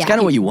and that's kind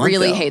of what you want.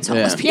 Really hates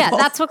homeless people. Yeah,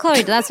 that's what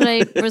Chloe. That's what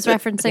I was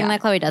referencing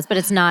that Chloe does, but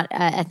it's not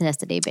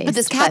ethnicity based. But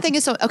this cat thing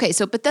is so okay.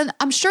 So, but then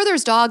I'm sure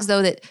there's dogs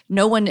though that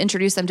no one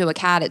introduced them to a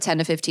cat at 10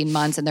 to 15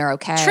 months and they're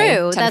okay.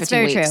 True, that's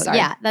very weeks, true. sorry.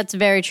 Yeah, that's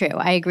very true.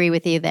 I agree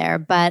with you there.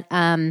 But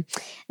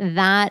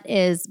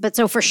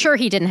so for sure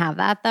he didn't have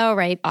that though,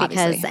 right?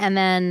 Obviously. And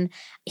then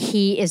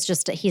he's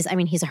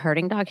a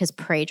herding dog. His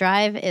prey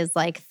drive is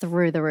like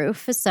through the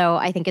roof. So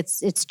I think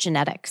it's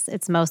genetics.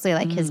 It's mostly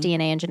like his DNA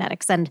and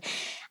genetics. And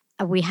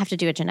we have to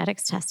do a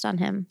genetics test on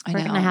him.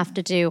 We're gonna have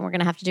to do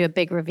a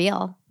big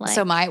reveal.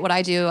 So what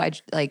I do,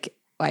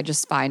 I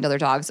just find other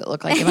dogs that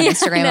look like him on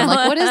Instagram. I'm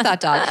like, what is that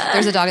dog?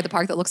 There's a dog at the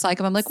park that looks like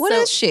him. I'm like, what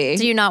is she?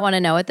 Do you not want to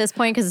know at this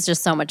point? Because it's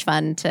just so much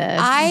fun to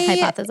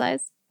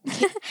hypothesize.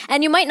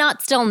 And you might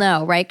not still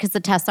know, right? Because the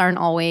tests aren't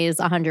always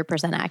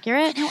 100%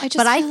 accurate.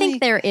 But I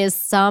think there is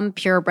some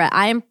purebred.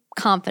 I'm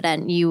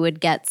confident you would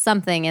get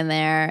something in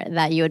there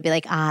that you would be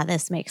like,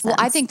 this makes sense.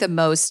 Well, I think the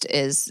most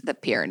is the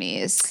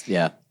Pyrenees.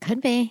 Yeah.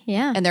 Could be,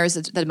 yeah. And there's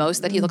the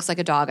most that he looks like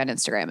a dog on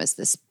Instagram is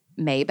this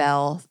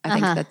Maybell.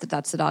 I think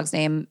that's the dog's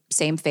name.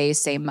 Same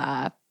face, same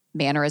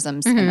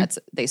mannerisms. And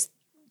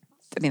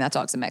that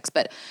dog's a mix.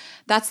 But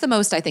that's the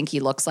most I think he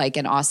looks like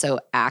and also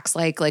acts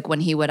like when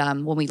he would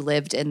when we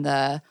lived in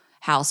the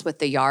house with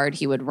the yard,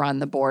 he would run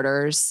the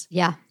borders.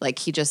 Yeah. Like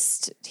I could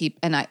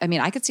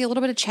see a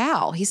little bit of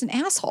Chow. He's an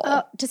asshole.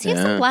 Oh, does he have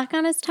some black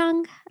on his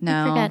tongue?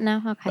 No. I forget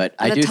now. Okay. But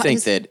I do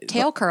think that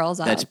tail curls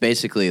up. That's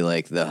basically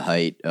like the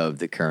height of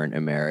the current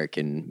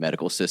American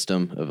medical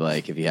system of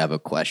like, if you have a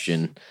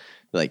question,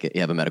 like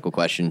you have a medical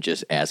question,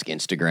 just ask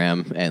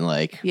Instagram and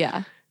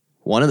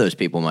one of those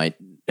people might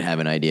have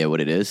an idea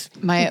what it is.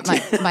 My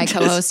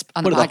co-host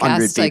on the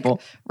podcast, like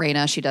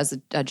Raina, she does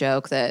a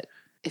joke that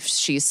if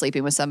she's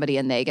sleeping with somebody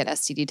and they get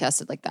STD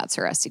tested, like that's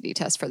her STD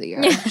test for the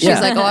year.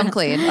 She's like, oh, I'm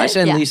clean. I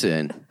send Lisa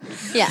in.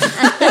 Yeah.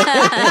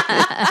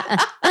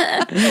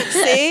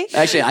 See?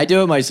 Actually, I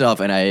do it myself,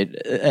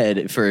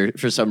 and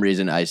for some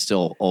reason, I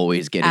still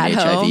always get an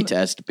HIV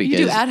test because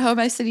you do at-home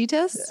STD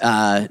tests.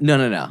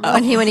 No.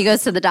 When he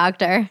goes to the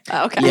doctor.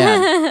 Oh, okay.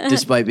 Yeah,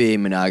 despite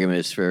being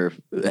monogamous for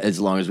as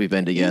long as we've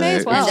been together. May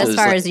as well. And as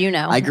far as you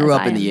know. I grew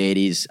up in the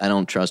 80s. I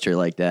don't trust her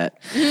like that.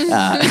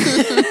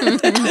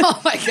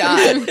 Oh my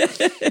God.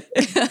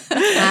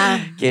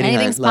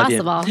 Anything's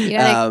possible. You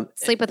gotta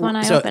sleep with one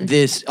eye open.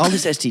 All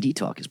this STD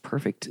talk is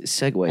perfect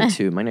segue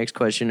to my next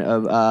question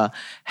of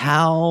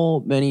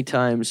how many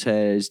times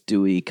has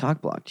Dewey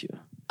cockblocked you?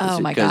 Oh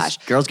my gosh.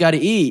 Girls got to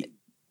eat.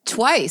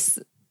 Twice.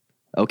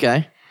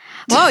 Okay.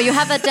 Whoa, you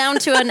have that down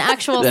to an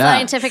actual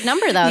scientific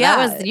number though.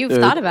 Yeah. You've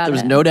thought about it.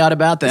 There was no doubt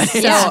about that.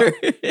 So,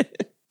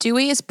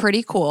 Dewey is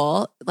pretty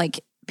cool.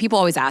 Like people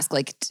always ask,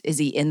 like, is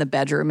he in the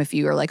bedroom if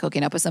you are like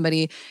hooking up with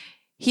somebody?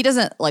 He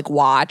doesn't like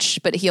watch,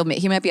 but he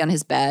might be on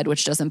his bed,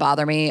 which doesn't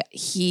bother me.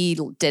 He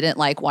didn't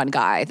like one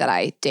guy that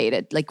I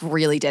dated, like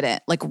really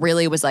didn't, like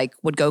really was like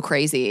would go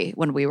crazy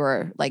when we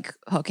were like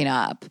hooking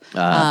up.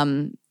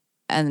 And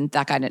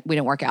that guy we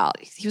didn't work out.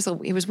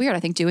 It was weird. I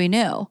think Dewey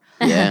knew.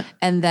 Yeah.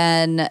 And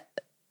then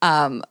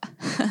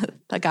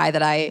the guy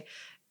that I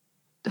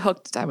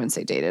hooked, I wouldn't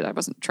say dated. I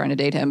wasn't trying to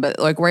date him, but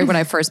like right when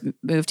I first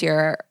moved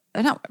here,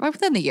 right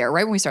within the year,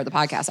 right when we started the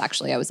podcast,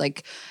 actually, I was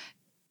like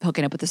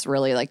hooking up with this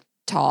really like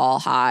tall,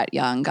 hot,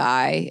 young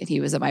guy. And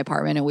he was at my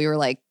apartment and we were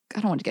like,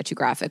 I don't want to get too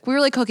graphic. We were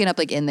like hooking up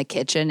like in the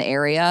kitchen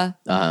area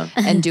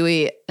and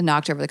Dewey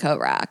knocked over the coat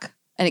rack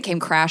and it came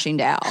crashing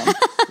down.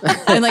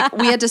 And like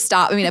we had to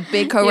stop. I mean, a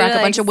big coat rack, a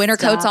bunch of winter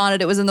coats on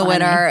it. It was in the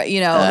winter,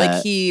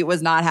 like he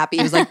was not happy.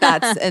 He was like,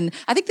 and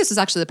I think this was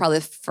actually probably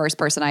the first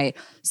person I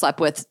slept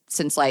with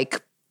since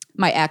like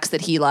my ex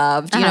that he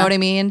loved, you know what I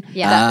mean?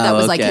 Yeah. That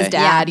was like his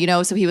dad,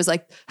 so he was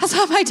like, that's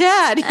not my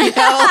dad, like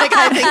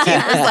I think he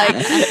was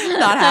like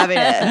not having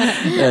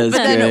it. But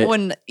then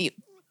when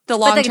the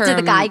long term. Did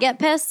the guy get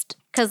pissed?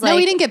 No,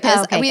 he didn't get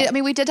pissed. I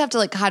mean, we did have to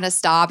like kind of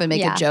stop and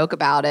make a joke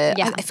about it.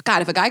 Yeah. If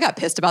a guy got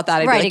pissed about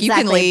that, I'd be like, you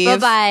can leave.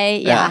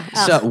 Bye-bye. Yeah.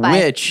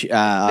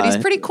 But he's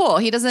pretty cool.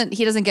 He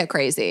doesn't get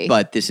crazy.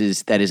 But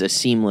that is a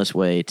seamless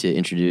way to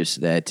introduce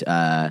that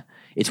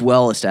it's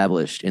well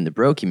established in the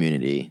bro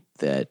community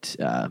that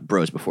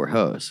bros before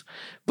hoes.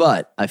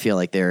 But I feel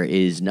like there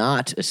is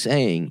not a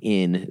saying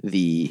in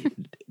the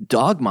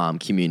dog mom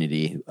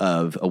community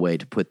of a way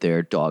to put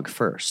their dog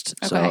first.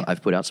 Okay. So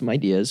I've put out some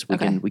ideas. We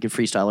can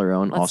freestyle our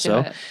own. Let's do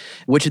it.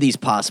 Which of these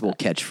possible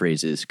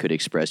catchphrases could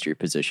express your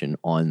position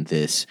on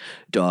this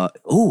dog?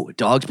 Oh,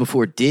 dogs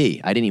before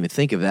D. I didn't even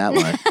think of that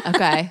one.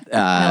 Okay.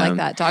 I like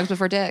that. Dogs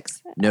before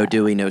dicks. No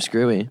Dewey, no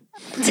Screwy.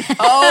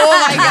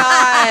 Oh my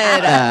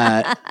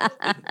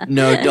God.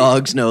 No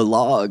dogs, no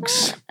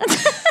logs.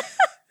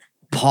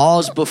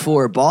 Pause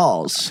before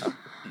balls.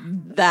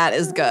 That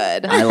is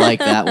good. I like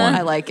that one.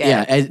 I like it.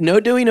 Yeah, no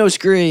Dewey, no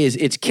Screwy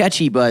it's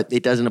catchy, but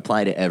it doesn't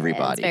apply to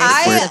everybody.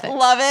 I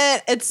love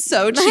it. It's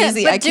so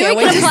cheesy. But I Dewey can't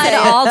wait can to apply say to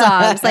it. all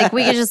dogs. Like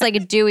we could just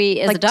like Dewey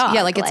is Like, a dog.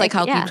 Yeah, like it's like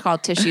how you call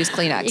tissues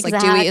Kleenex. Exactly.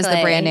 Like Dewey is the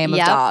brand name of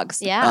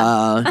dogs.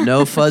 Yeah.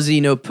 No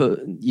fuzzy, no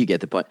you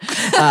get the point.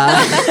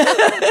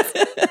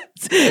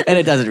 And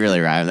it doesn't really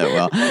rhyme that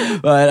well.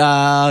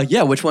 But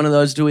yeah, which one of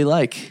those do we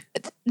like?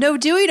 No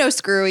Dewey, no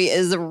Screwy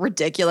is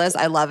ridiculous.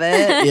 I love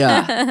it.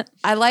 Yeah.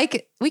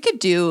 We could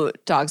do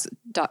dogs.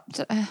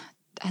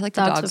 I like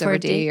the dogs over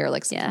D or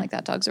like something like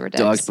that. Dogs over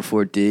dicks. Dogs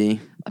before D.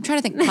 I'm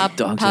trying to think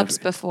pups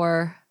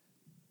before.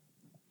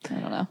 I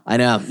don't know. I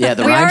know. Yeah,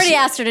 we already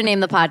asked her to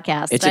name the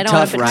podcast. It's a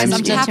tough rhyme I'm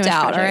scheme. tapped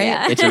out, all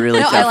right? It's a really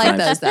tough I like rhyme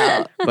those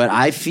though. But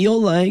I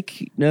feel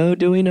like no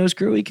Dewey, no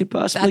Screwy could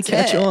possibly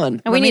catch on.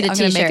 And we need a I'm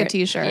t-shirt. gonna make a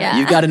t-shirt. Yeah.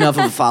 You've got enough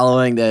of a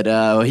following that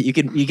you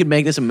could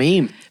make this a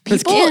meme.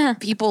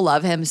 People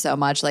love him so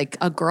much. Like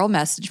a girl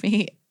messaged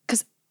me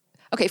because,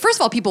 okay, first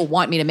of all, people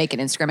want me to make an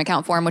Instagram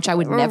account for him, which I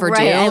would never do.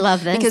 I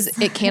love this. Because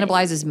it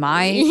cannibalizes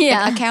my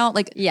account.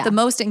 Like the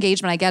most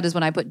engagement I get is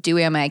when I put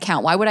Dewey on my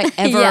account. Why would I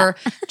ever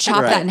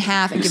chop that in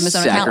half and give him his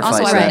own account?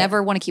 Also, I would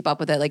never want to keep up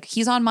with it. Like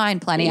he's on mine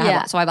plenty.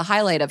 So I have a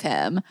highlight of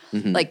him.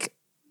 Like,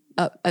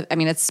 I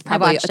mean, it's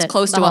probably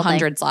close to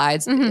 100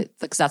 slides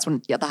because that's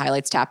when the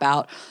highlights tap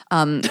out.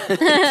 And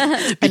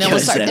it'll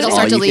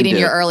start deleting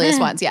your earliest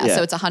ones. Yeah.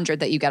 So it's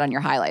 100 that you get on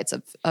your highlights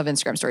of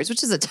Instagram stories,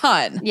 which is a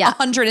ton. Yeah.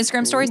 100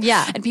 Instagram stories.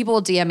 Yeah. And people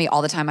will DM me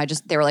all the time.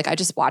 They were like, I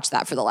just watched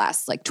that for the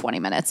last like 20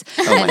 minutes.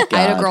 Oh my God. I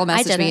had a girl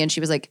message me and she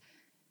was like,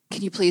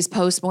 can you please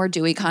post more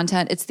Dewey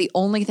content? It's the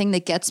only thing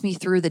that gets me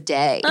through the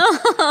day.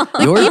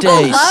 Your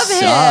day love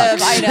sucks. him.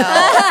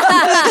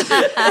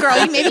 I know.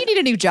 Girl, maybe you need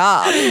a new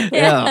job.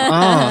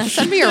 Yeah.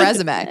 Send me your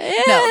resume.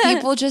 No,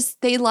 people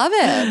they love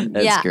him.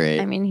 That's great.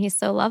 I mean, he's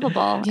so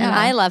lovable. Yeah. And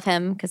I love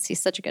him because he's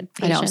such a good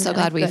patient. I know. I'm so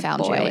glad we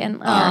found you. And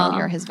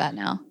you're his vet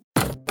now.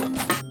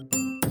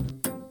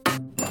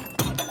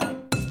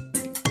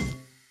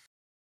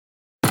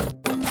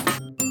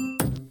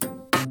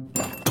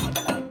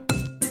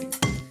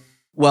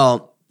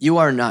 Well, you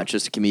are not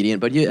just a comedian,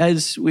 but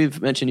as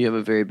we've mentioned, you have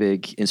a very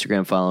big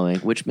Instagram following,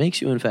 which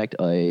makes you, in fact,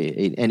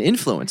 an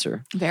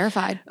influencer.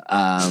 Verified.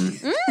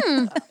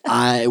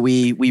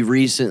 We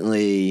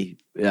recently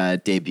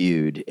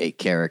debuted a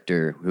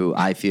character who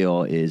I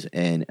feel is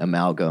an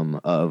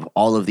amalgam of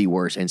all of the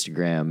worst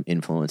Instagram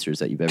influencers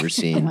that you've ever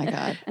seen. Oh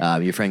my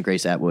God. Your friend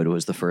Grace Atwood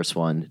was the first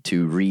one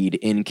to read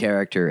in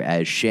character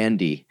as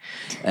Shandy.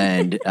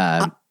 And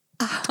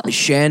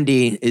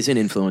Shandy is an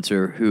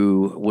influencer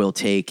who will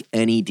take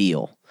any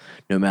deal,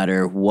 no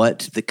matter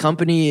what the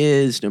company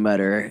is, no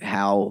matter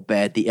how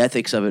bad the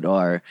ethics of it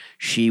are.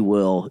 She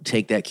will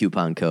take that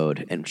coupon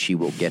code and she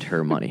will get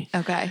her money.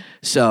 Okay.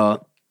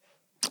 So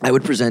I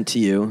would present to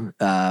you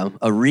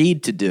a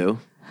read to do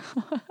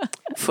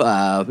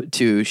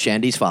to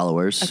Shandy's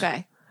followers.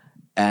 Okay.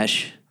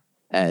 Ash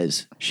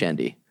as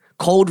Shandy.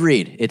 Cold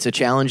read. It's a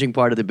challenging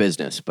part of the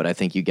business, but I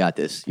think you got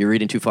this. You're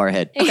reading too far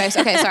ahead. Okay.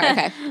 Sorry.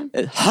 Okay.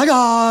 Hi,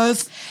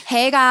 guys.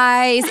 Hey,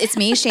 guys. It's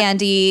me,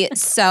 Shandy.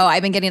 So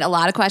I've been getting a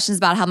lot of questions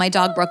about how my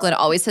dog Brooklyn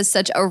always has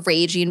such a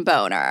raging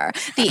boner.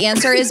 The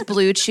answer is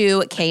Blue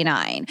Chew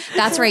Canine.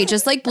 That's right.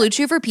 Just like Blue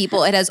Chew for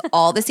people, it has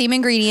all the same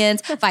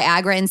ingredients,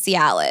 Viagra and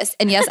Cialis.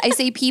 And yes, I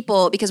say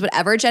people because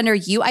whatever gender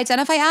you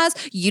identify as,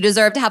 you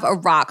deserve to have a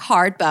rock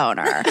hard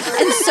boner.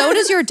 And so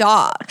does your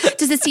dog.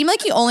 Does it seem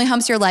like he only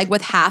humps your leg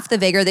with half the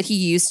vigor that he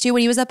used to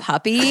when he was a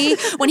puppy?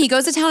 When he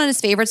goes to town on his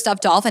favorite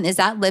stuffed dolphin, is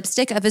that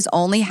lipstick of his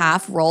only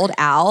half rolled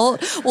out?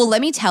 Well, let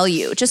me tell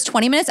you, just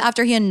 20 minutes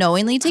after he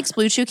unknowingly takes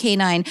Blue Chew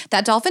Canine,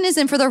 that dolphin is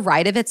in for the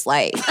ride of its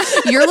life.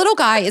 Your little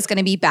guy is going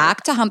to be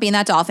back to humping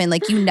that dolphin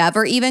like you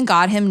never even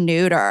got him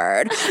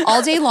neutered.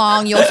 All day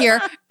long, you'll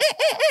hear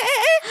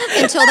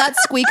until that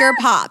squeaker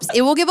pops.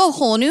 It will give a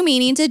whole new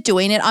meaning to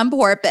doing it on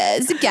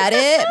purpose. Get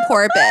it?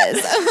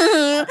 Purpose.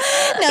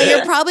 Now,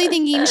 you're probably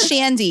thinking,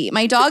 Shandy,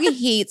 my dog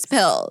hates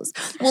pills.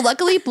 Well,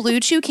 luckily, Blue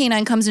Chew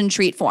Canine comes in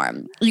treat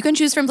form. You can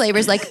choose from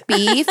flavors like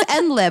beef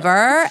and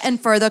liver,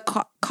 and for the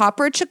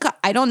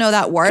I don't know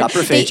that word.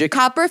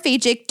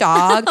 Coprophagic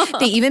dog.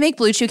 They even make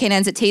Blue Chew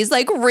Canines that taste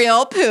like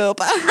real poop.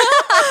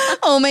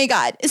 Oh my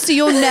God. So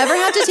you'll never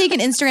have to take an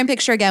Instagram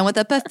picture again with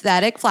a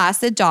pathetic,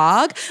 flaccid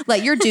dog.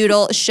 Let your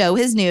doodle show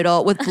his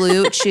noodle with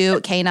Blue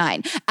Chew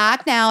Canine.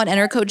 Act now and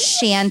enter code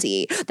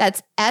SHANDEE.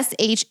 That's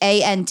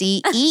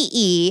SHANDEE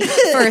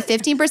for a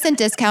 15%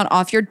 discount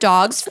off your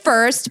dog's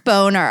first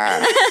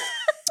boner.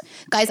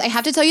 Guys, I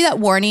have to tell you that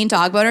warning,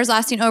 dog boners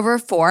lasting over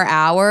 4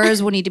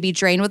 hours will need to be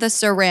drained with a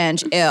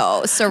syringe.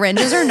 Ew,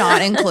 syringes are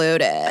not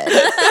included.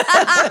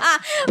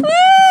 Woo!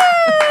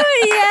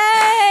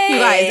 Yay! You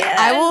guys,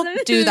 I will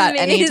do that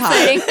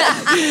anytime.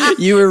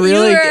 You were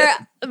really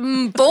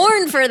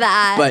born for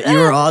that. But you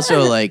were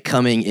also like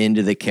coming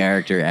into the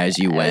character as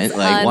you went.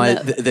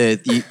 Like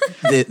the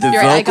vocal.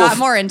 I got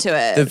more into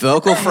it. The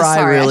vocal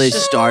fry really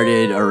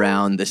started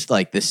around this,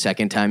 like the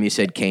second time you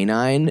said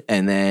canine,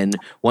 and then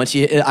once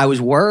I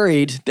was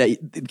worried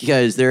that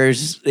because it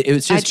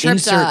was just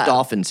insert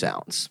dolphin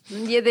sounds.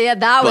 Yeah,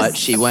 that was. But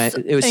she went.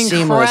 It was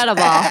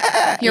incredible.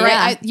 seamless. You're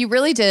right. You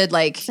really did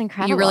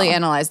incredible. You really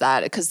analyzed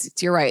that because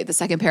you're right. The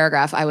second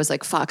paragraph, I was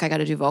like, "Fuck, I got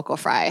to do vocal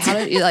fry." How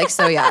did you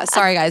So yeah,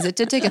 sorry guys, it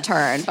did take a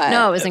turn, but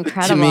no, it was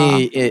incredible.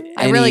 To me,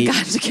 I really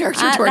got into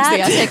character towards the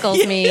end. That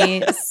tickles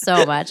me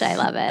so much. I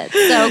love it.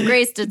 So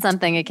Grace did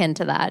something akin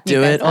to that.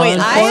 Do it. Wait,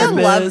 I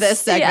love this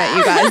segment,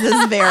 you guys. This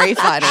is very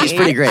funny. She's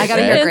pretty great. I got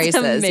to hear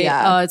Grace's.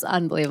 Yeah. Oh, it's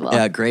unbelievable.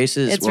 Yeah,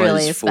 Grace's it's was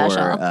really for.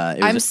 special.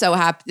 I'm so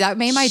happy. That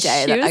made my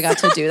day that I got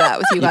to do that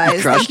with you guys.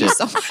 You crushed Thank it.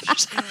 you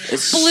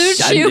so much. Blue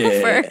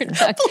chew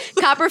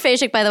for Copper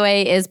Facic, by the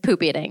way, is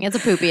poop eating. It's a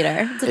poop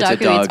eater. It's a dog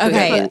who eats poop.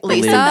 Okay,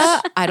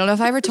 Lisa, I don't know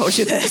if I ever told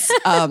you this.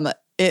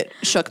 It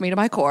shook me to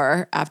my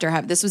core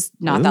after this was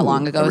not that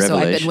long ago. So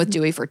I've been with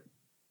Dewey for,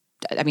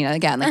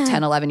 again, like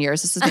 10, 11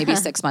 years. This is maybe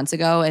 6 months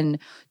ago. And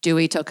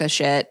Dewey took a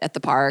shit at the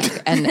park.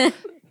 And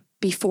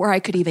before I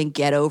could even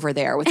get over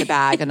there with the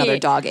bag, another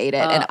dog ate it.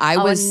 And I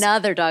was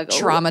another dog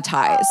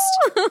traumatized.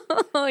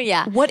 Oh,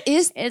 yeah. What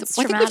is, it's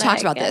I think we've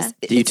talked about this.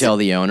 Do you tell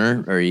the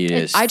owner or you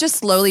just? I just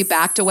slowly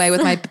backed away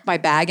with my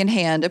bag in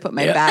hand to put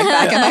my bag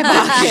back in my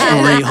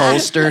pocket.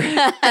 Reholster.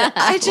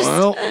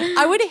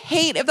 I would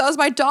hate if that was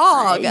my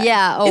dog.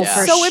 Yeah. Oh, it's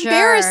for so sure.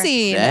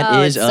 embarrassing.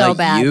 That is so a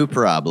bad. you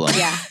problem.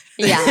 Yeah.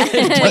 Yeah.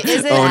 Wait,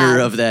 is it owner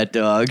of that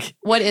dog?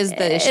 What is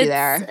the issue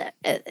there?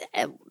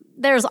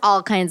 There's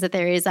all kinds of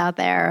theories out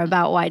there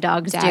about why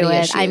dogs daddy do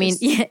it. Issues. I mean,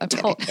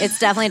 it's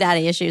definitely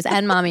daddy issues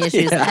and mommy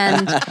issues,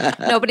 and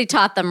nobody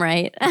taught them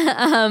right.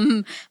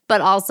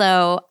 But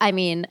also, I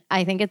mean,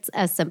 I think it's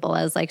as simple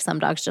as like some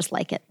dogs just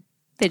like it.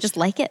 They just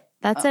like it.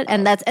 That's it,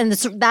 and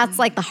that's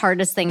like the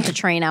hardest thing to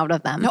train out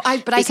of them. No,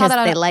 but I saw that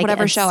on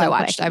whatever show I so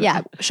watched.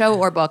 Show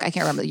or book, I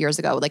can't remember, years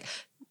ago. Like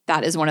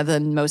that is one of the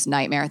most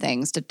nightmare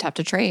things to have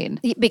to train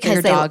because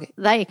your dog.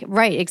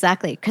 Right,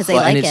 exactly, because they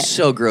like and it's it.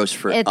 so gross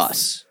for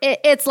us.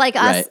 It's like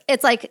us. Right.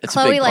 It's like That's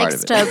Chloe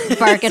likes to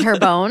bark at her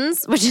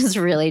bones, which is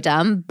really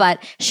dumb,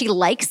 but she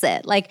likes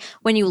it. Like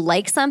when you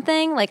like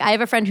something, like I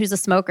have a friend who's a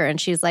smoker, and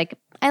she's like,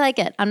 I like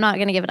it. I'm not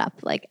going to give it up.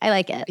 Like, I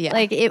like it. Yeah.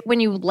 Like when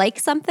you like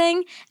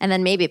something and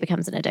then maybe it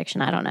becomes an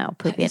addiction. I don't know.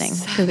 Poop eating.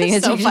 Pooping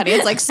is so funny.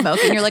 It's like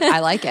smoking. You're like, I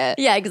like it.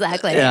 Yeah,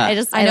 exactly. Yeah.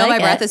 I know like my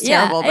breath is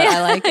terrible, but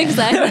I like it.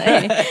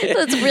 Exactly. So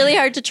it's really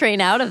hard to train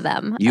out of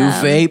them. You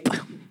vape.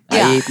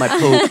 I ate my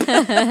poop.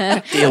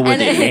 Deal with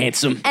it,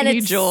 handsome. And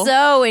it's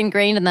so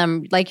ingrained in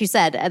them. Like you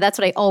said, that's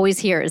what I always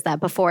hear is that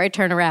before I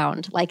turn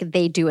around, like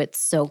they do it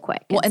so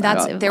quick. Well, and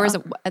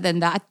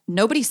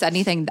nobody said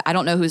anything. I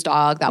don't know whose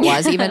dog that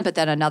was even, but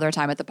then another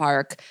time at the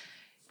park,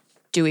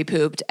 Dewey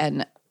pooped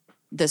and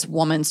this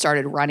woman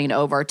started running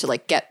over to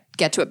like get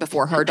to it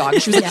before her dog.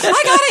 She was like, I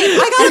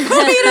got a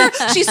poop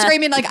eater. She's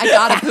screaming like, I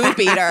got a poop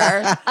eater.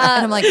 And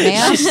I'm like,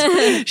 man.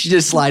 She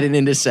just sliding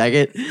into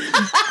second.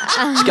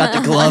 She's got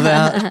the glove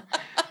out.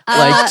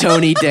 Like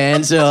Tony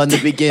Danza on the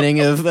beginning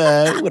of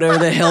whatever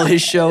the hell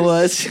his show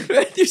was.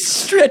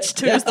 Stretched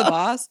Who's the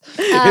boss?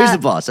 Who's the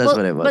boss? That's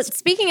what it was. But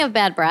speaking of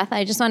bad breath,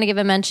 I just want to give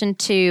a mention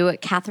to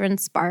Catherine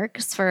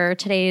Sparks for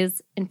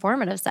today's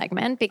informative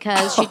segment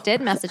because she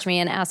did message me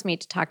and ask me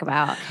to talk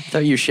about I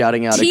thought you were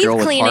shouting out a girl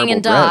with teeth cleaning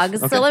and breath.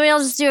 dogs. Okay. So let me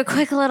just do a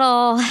quick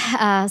little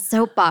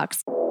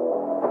soapbox.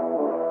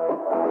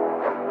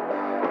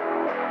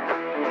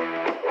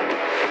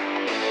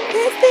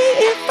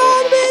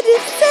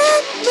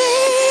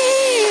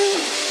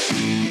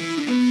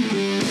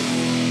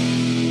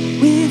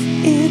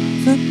 With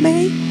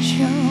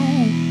information.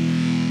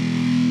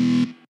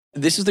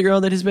 This is the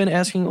girl that has been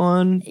asking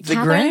on the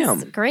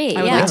Catherine's gram. great.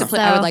 I would,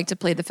 yeah. I would like to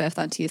plead the fifth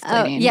on teeth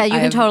cleaning. Yeah, you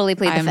can totally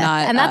plead the fifth.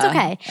 Not, and that's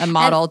okay. A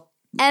model.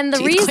 And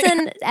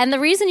the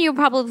reason you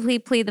probably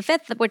plead the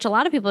fifth, which a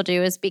lot of people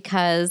do, is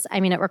because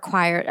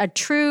a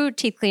true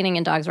teeth cleaning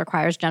in dogs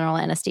requires general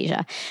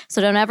anesthesia.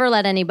 So don't ever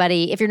let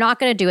anybody, if you're not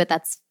going to do it,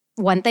 that's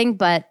one thing,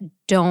 but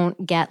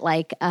don't get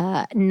like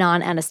a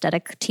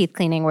non-anesthetic teeth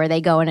cleaning where they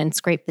go in and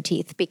scrape the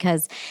teeth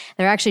because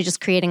they're actually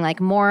just creating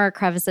like more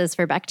crevices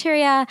for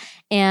bacteria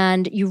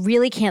and you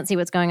really can't see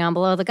what's going on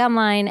below the gum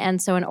line. And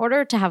so in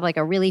order to have like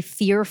a really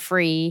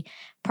fear-free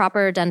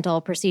proper dental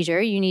procedure,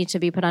 you need to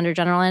be put under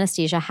general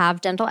anesthesia, have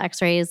dental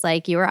x-rays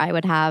like you or I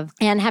would have,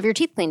 and have your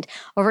teeth cleaned.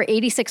 Over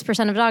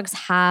 86% of dogs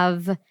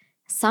have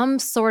some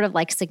sort of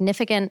like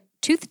significant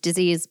tooth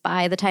disease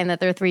by the time that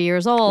they're 3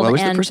 years old. What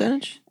was the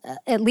percentage?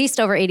 At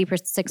least over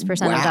 86%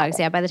 of dogs,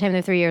 by the time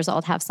they're 3 years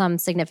old, have some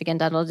significant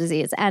dental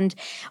disease. And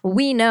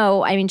we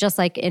know, just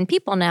like in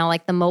people now,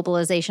 like the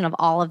mobilization of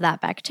all of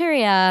that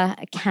bacteria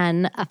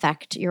can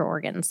affect your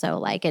organs. So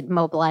like it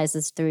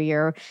mobilizes through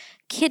your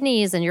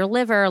kidneys and your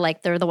liver,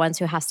 like they're the ones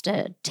who has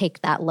to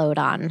take that load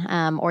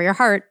on, or your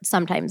heart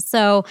sometimes.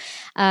 So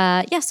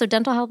so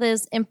dental health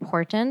is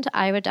important.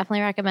 I would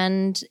definitely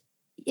recommend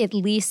at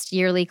least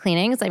yearly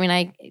cleanings. I mean,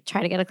 I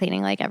try to get a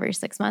cleaning like every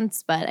 6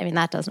 months, but I mean,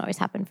 that doesn't always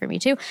happen for me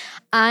too.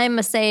 I'm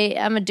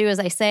a do as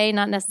I say,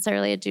 not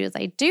necessarily a do as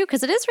I do,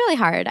 because it is really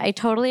hard. I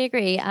totally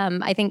agree.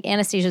 I think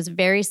anesthesia is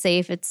very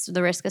safe.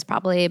 The risk is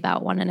probably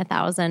about 1 in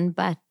 1,000,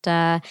 but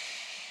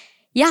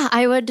yeah,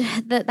 I would.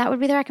 That would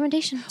be the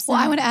recommendation. So,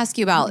 well, I want to ask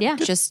you about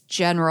just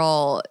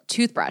general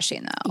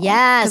toothbrushing, though.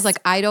 Yes, because like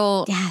I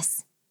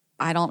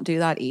don't do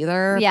that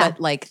either. Yeah.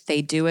 But like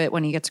they do it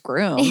when he gets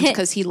groomed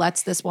because he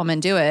lets this woman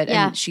do it,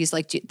 and she's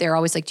like, they're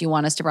always like, "Do you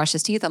want us to brush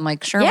his teeth?" I'm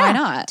like, "Sure, why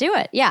not? Do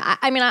it." Yeah,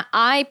 I mean,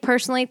 I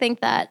personally think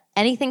that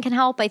anything can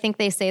help. I think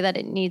they say that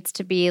it needs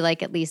to be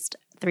like at least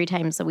 3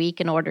 times a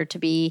week in order to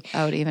be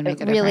to even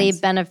make a really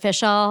difference.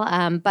 beneficial.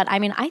 But I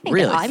mean, I think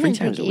Really? I 3 mean,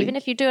 times a week? even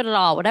if you do it at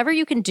all, whatever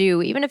you can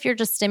do, even if you're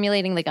just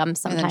stimulating the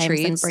gums sometimes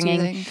treats, and do you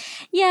bringing,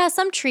 think?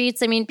 some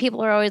treats. I mean,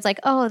 people are always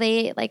like, oh,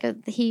 he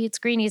eats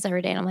greenies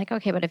every day, and I'm like,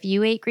 okay, but if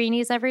you ate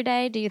greenies every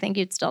day, do you think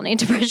you'd still need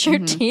to brush your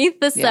teeth?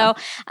 So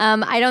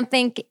I don't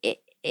think.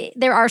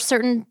 There are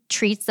certain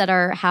treats that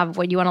have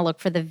what you want to look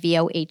for, the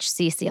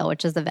VOHC seal,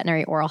 which is the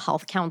Veterinary Oral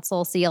Health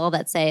Council seal,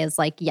 that says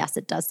like, yes,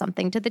 it does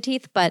something to the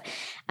teeth, but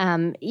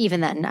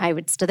even then, I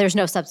would still, there's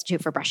no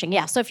substitute for brushing.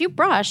 Yeah, so if you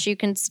brush, you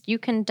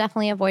can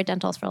definitely avoid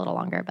dentals for a little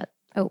longer, but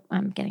oh,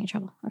 I'm getting in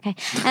trouble. Okay,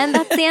 and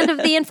that's the end of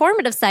the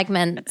informative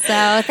segment.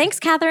 So thanks,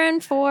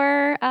 Catherine,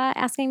 for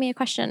asking me a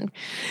question.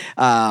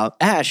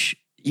 Ash,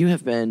 you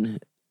have been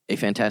a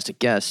fantastic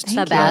guest.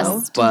 The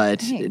best.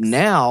 But Thanks.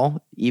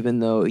 now, even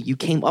though you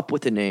came up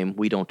with the name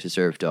We Don't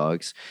Deserve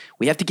Dogs,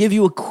 we have to give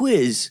you a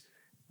quiz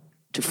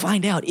to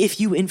find out if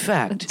you, in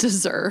fact,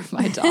 Deserve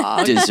my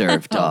dog.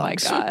 deserve Oh my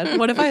dogs. God.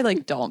 What if I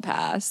like don't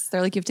pass?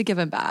 They're like, you have to give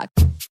him back.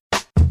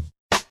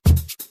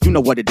 You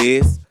know what it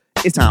is.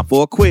 It's time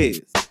for a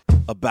quiz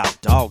about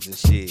dogs and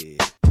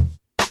shit.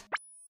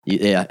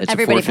 Yeah, it's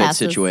Everybody a forfeit passes.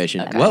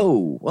 situation. Okay.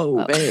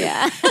 Whoa, babe.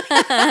 Yeah.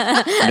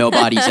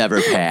 Nobody's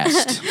ever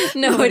passed.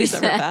 Nobody's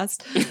ever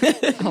passed.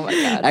 Oh my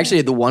God.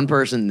 Actually, the one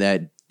person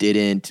that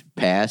didn't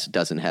pass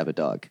doesn't have a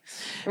dog.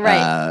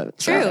 Right.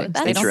 True. So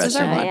That's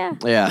interesting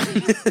deserve one.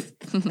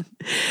 it, Yeah.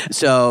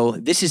 So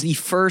this is the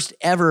first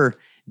ever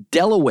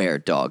Delaware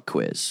dog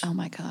quiz. Oh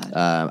my God.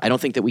 I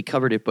don't think that we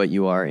covered it, but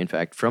you are, in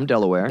fact, from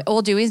Delaware.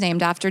 Old Dewey's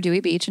named after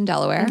Dewey Beach in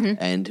Delaware.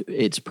 And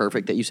it's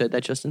perfect that you said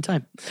that just in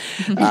time.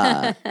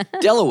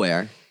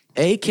 Delaware,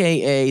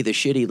 a.k.a. the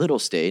shitty little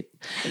state,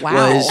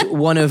 Wow. was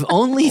one of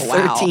only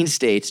Wow. 13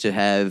 states to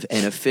have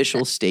an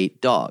official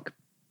state dog.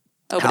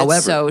 Oh, but However-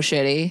 it's so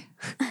shitty.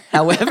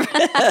 However,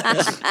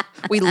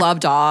 We love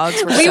dogs.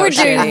 We're We so were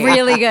doing shitty.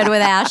 really good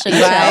with Ash and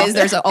You guys, Joe.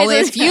 there's only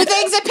a few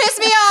things that piss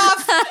me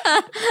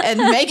off, and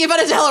making fun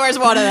of Delaware is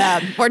one of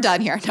them. We're done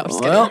here. No, I'm just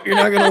kidding. well, you're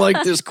not going to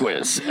like this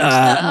quiz. Oh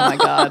my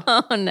God.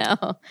 Oh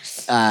no.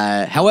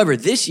 However,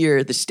 this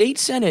year, the state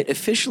Senate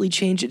officially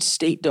changed its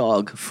state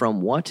dog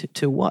from what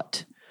to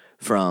what?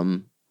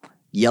 From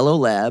Yellow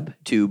Lab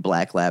to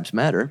Black Labs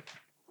Matter,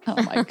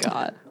 Oh my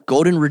God.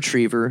 Golden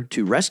Retriever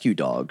to Rescue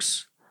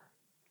Dogs,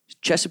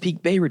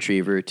 Chesapeake Bay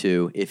Retriever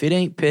to If It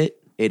Ain't Pit,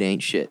 It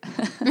Ain't Shit.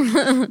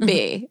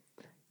 B.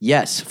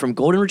 Yes, from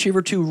Golden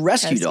Retriever to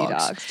Rescue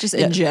Dogs. Just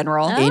Yeah. in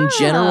general. In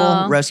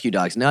general, Oh. rescue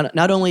dogs.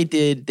 Not only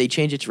did they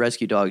change it to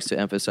rescue dogs to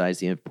emphasize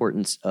the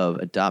importance of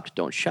adopt,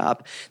 don't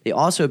shop, they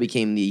also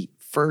became the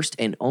first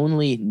and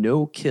only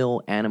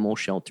no-kill animal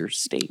shelter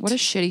state. What a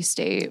shitty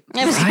state.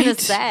 I was going Right?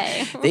 to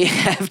say. They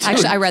have to.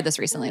 Actually, I read this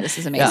recently. This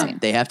is yeah, amazing.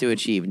 they have to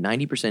achieve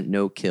 90%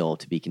 no-kill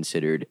to be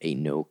considered a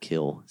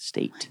no-kill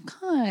state.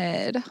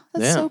 God,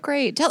 that's Yeah. so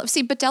great.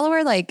 But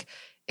Delaware, like,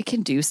 it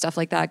can do stuff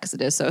like that because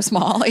it is so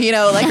small. You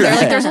know, like they're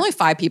like, there's only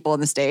 5 people in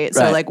the state,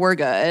 so Right. like we're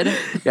good.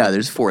 Yeah,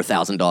 there's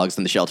 4,000 dogs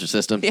in the shelter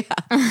system.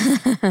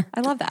 I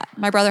love that.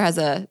 My brother has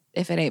a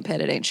if it ain't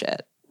pit, it ain't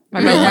shit. My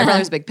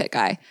brother's a big pit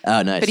guy,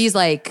 Oh, nice. but he's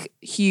like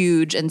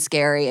huge and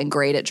scary and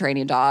great at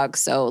training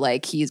dogs. So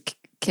like he's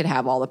can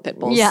have all the pit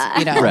bulls. Yeah.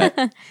 You know,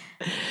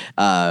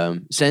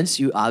 right. Since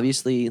you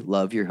obviously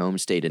love your home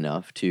state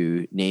enough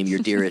to name your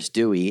dearest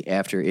Dewey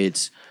after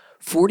its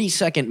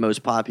 42nd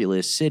most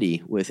populous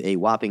city with a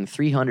whopping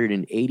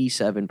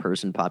 387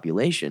 person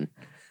population,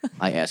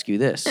 I ask you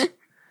this.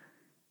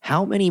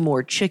 How many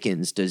more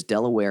chickens does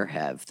Delaware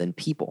have than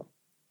people?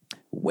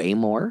 Way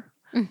more?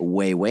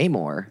 Way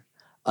more?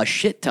 A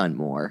shit ton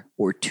more?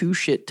 Or 2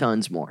 shit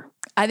tons more?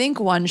 I think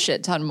 1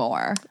 shit ton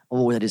more.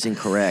 Oh, that is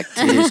incorrect.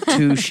 It is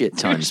 2 shit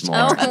tons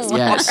more. Oh,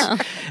 Yes.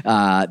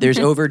 There's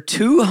over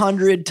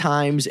 200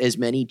 times as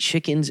many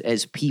chickens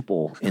as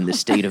people in the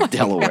state of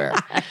Delaware.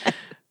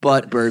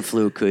 But bird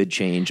flu could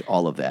change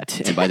all of that.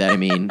 And by that I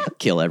mean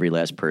kill every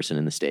last person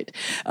in the state.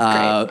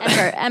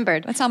 And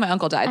Bird. That's how my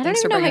uncle died. I don't Thanks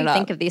even for know how bringing you it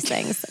think up. of these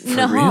things.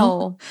 For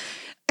real?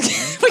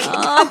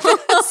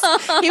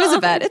 He was a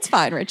vet. It's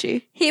fine,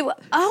 Richie. Oh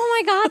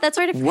my God, that's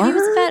right. He was a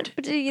Word? vet.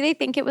 But do they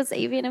think it was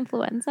avian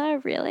influenza?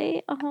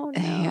 Really? Oh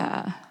no.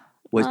 Yeah.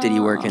 Did he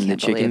work in the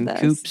can't believe chicken this.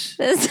 coops?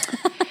 This-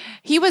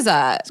 He was no,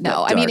 got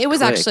I mean, dark it was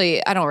quick.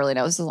 actually, I don't really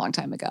know. This was a long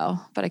time ago,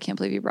 but I can't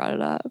believe you brought it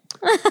up.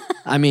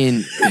 I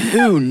mean,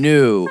 who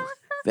knew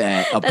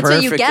that a That's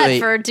perfectly what you get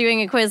for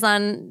doing a quiz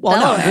on well,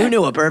 no, Delaware. who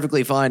knew a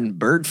perfectly fun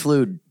bird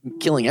flu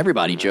killing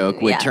everybody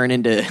joke would turn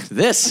into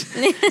this?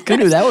 Who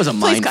knew that was a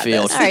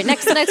minefield? All right,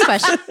 next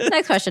question.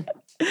 Next question.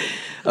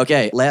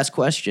 Okay, last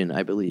question,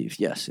 I believe.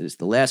 Yes, it is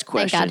the last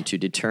question God. to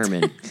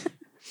determine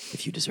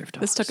if you deserve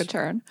dogs. This took a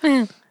turn.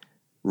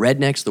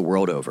 Rednecks the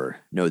world over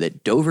know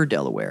that Dover,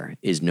 Delaware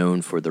is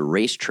known for the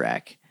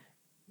racetrack,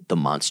 the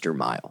Monster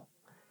Mile.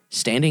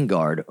 Standing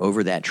guard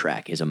over that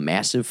track is a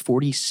massive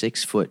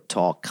 46-foot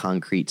tall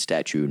concrete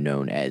statue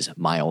known as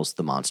Miles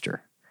the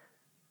Monster.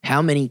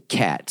 How many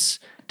cats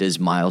does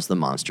Miles the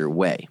Monster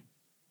weigh?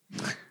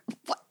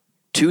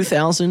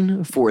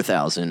 2,000,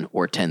 4,000,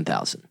 or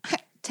 10,000?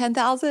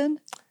 10,000?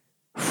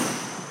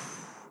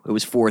 It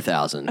was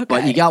 4,000, but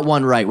Okay. you got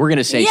one right. We're going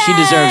to say she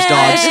deserves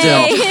dogs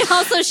still. Yay!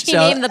 Also, she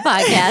named the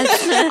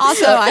podcast.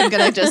 Also, I'm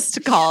going to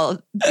just call,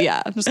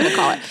 I'm just going to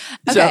call it.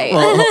 Okay. So,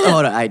 well,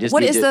 hold on.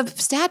 What is the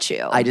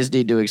statue? I just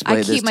need to explain I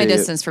this keep my to you.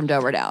 distance from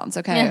Dover Downs,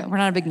 okay? Yeah. We're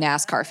not a big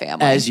NASCAR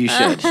family. As you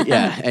should,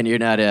 yeah. And you're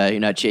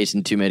not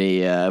chasing too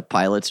many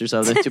pilots or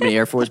something, too many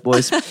Air Force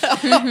boys.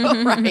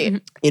 right.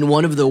 In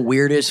one of the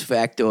weirdest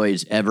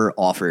factoids ever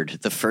offered,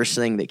 the first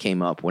thing that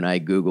came up when I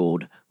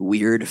Googled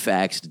weird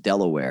facts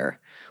Delaware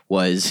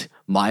was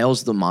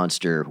Miles the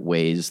Monster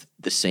weighs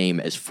the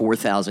same as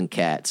 4,000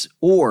 cats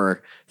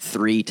or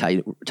 3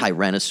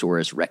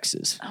 Tyrannosaurus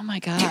Rexes. Oh my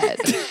God.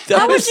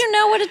 How would you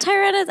know what a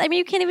tyrant is? I mean,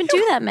 you can't even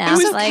do that math.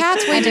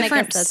 Cats way I mean, I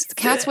different. guess that's-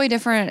 Cats way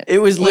different. It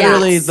was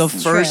literally Yes, the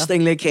first true.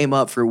 thing that came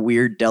up for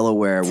weird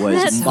Delaware was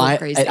That's so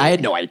crazy. I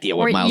had no idea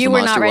what Miles you the were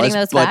Monster not writing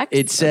was, those but facts?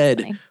 it That's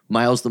said funny.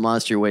 Miles the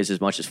Monster weighs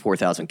as much as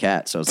 4,000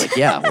 cats. So I was like,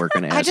 yeah, we're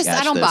going to ask I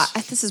Ash don't this.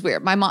 buy. This is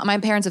weird. My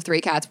parents have 3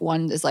 cats.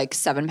 One is like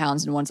 7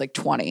 pounds and one's like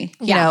 20. You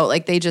Yeah. know,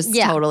 like they just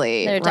Yeah.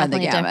 totally They're run the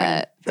definitely gamut.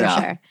 different, for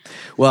Yeah. sure.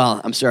 Well,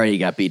 I'm sorry you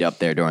got beat up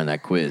there during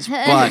that quiz,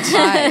 but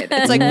Right.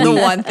 It's like the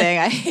one thing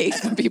I hate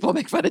when people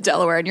make fun of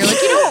Delaware and you're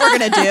like, you know what we're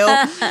going to do?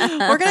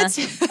 We're going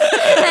to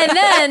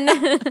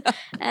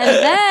And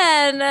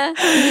then,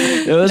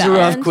 it was a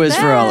rough quiz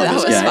for all of That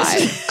us, was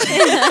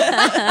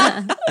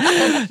guys. fine.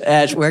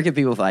 Ash, where can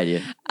people find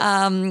you?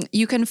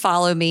 You can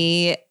follow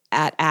me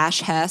at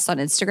Ash Hess on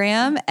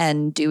Instagram,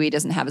 and Dewey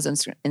doesn't have his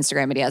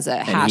Instagram, but he has a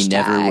hashtag. he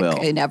never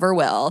will. He never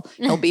will.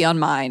 He'll be on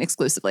mine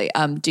exclusively.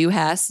 Dew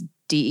Hess,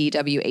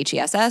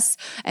 DEWHESS,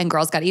 and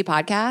Girls Gotta Eat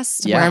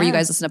podcast. Yeah. Wherever you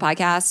guys listen to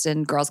podcasts,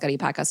 and Girls Gotta Eat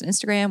podcast on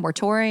Instagram. We're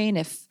touring.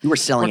 If You were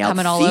selling we're out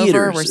coming all theaters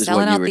over, we're is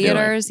selling what you out were doing.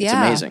 theaters. It's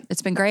Yeah, amazing.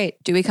 It's been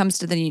great. Dewey comes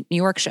to the New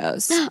York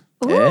shows.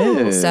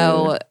 Oh.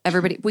 So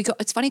everybody, we go.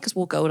 It's funny because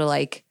we'll go to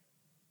like,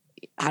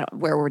 I don't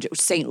where we're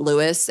St.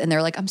 Louis, and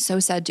they're like, "I'm so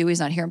sad Dewey's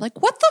not here." I'm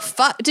like, "What the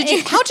fuck? How'd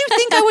you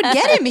think I would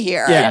get him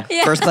here?" Yeah,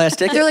 first class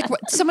ticket. They're like,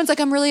 someone's like,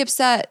 "I'm really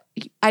upset.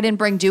 I didn't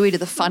bring Dewey to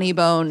the Funny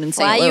Bone in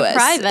St. Fly Louis." you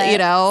private. You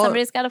know,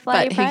 Somebody's got to fly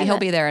but you private. he'll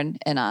be there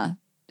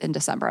in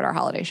December at our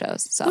holiday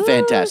shows. So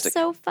Fantastic.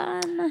 So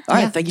fun. All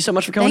right, thank you so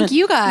much for coming thank in.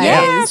 you guys.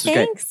 Yeah, this was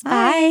great. Thanks.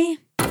 Bye.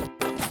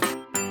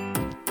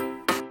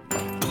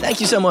 Thank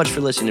you so much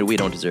for listening to We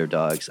Don't Deserve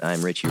Dogs.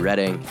 I'm Richie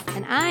Redding.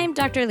 And I'm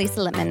Dr.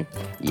 Lisa Lippman.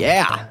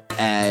 Yeah.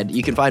 And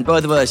you can find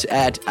both of us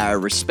at our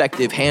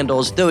respective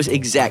handles, those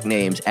exact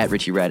names, at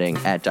Richie Redding,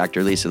 at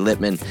Dr. Lisa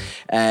Lippman.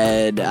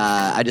 And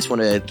I just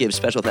want to give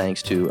special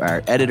thanks to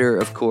our editor,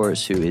 of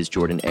course, who is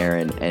Jordan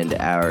Aaron, and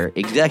our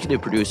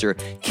executive producer,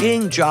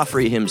 King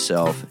Joffrey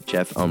himself,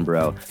 Jeff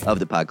Umbro of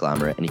The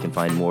Podglomerate. And you can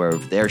find more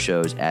of their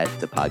shows at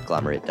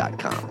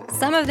thepodglomerate.com.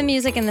 Some of the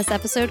music in this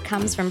episode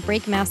comes from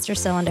Breakmaster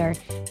Cylinder.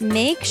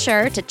 Make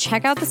sure to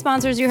check out the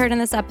sponsors you heard in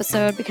this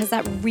episode because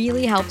that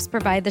really helps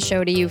provide the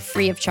show to you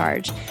free of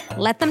charge.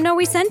 Let them know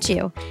we sent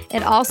you.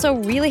 It also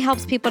really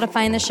helps people to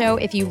find the show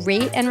if you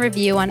rate and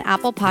review on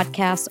Apple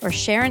Podcasts or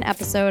share an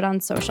episode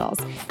on socials.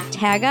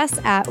 Tag us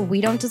at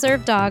We Don't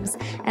Deserve Dogs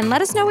and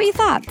let us know what you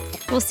thought.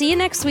 We'll see you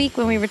next week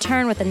when we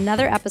return with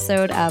another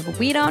episode of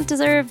We Don't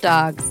Deserve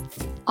Dogs.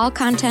 All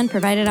content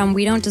provided on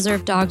We Don't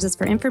Deserve Dogs is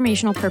for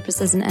informational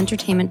purposes and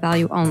entertainment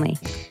value only.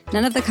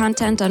 None of the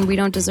content on We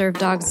Don't Deserve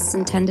Dogs is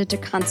intended to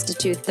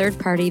constitute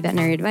third-party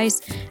veterinary advice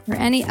or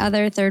any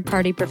other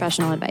third-party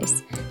professional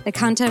advice. The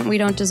content We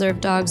Don't Deserve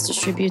Dogs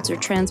distributes or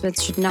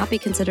transmits should not be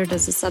considered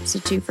as a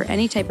substitute for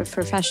any type of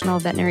professional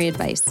veterinary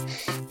advice.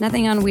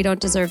 Nothing on We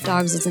Don't Deserve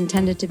Dogs is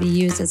intended to be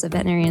used as a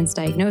veterinarian's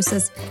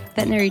diagnosis,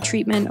 veterinary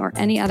treatment, or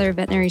any other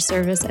veterinary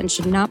service and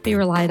should not be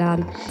relied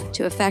on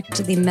to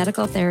affect the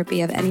medical therapy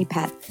of any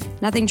pet.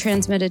 Nothing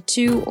transmitted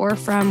to or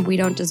from We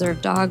Don't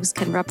Deserve Dogs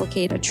can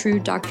replicate a true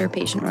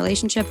doctor-patient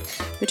relationship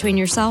between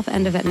yourself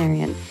and a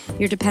veterinarian.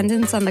 Your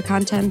dependence on the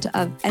content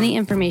of any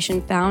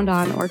information found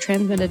on or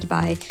transmitted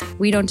by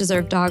We Don't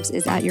Deserve Dogs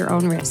is at your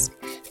own risk.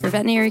 For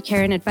veterinary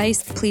care and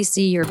advice, please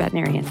see your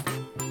veterinarian.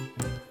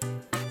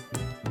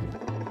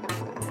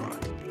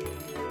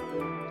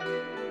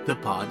 The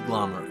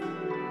Podglomerate.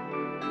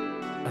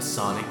 A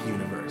Sonic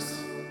Universe.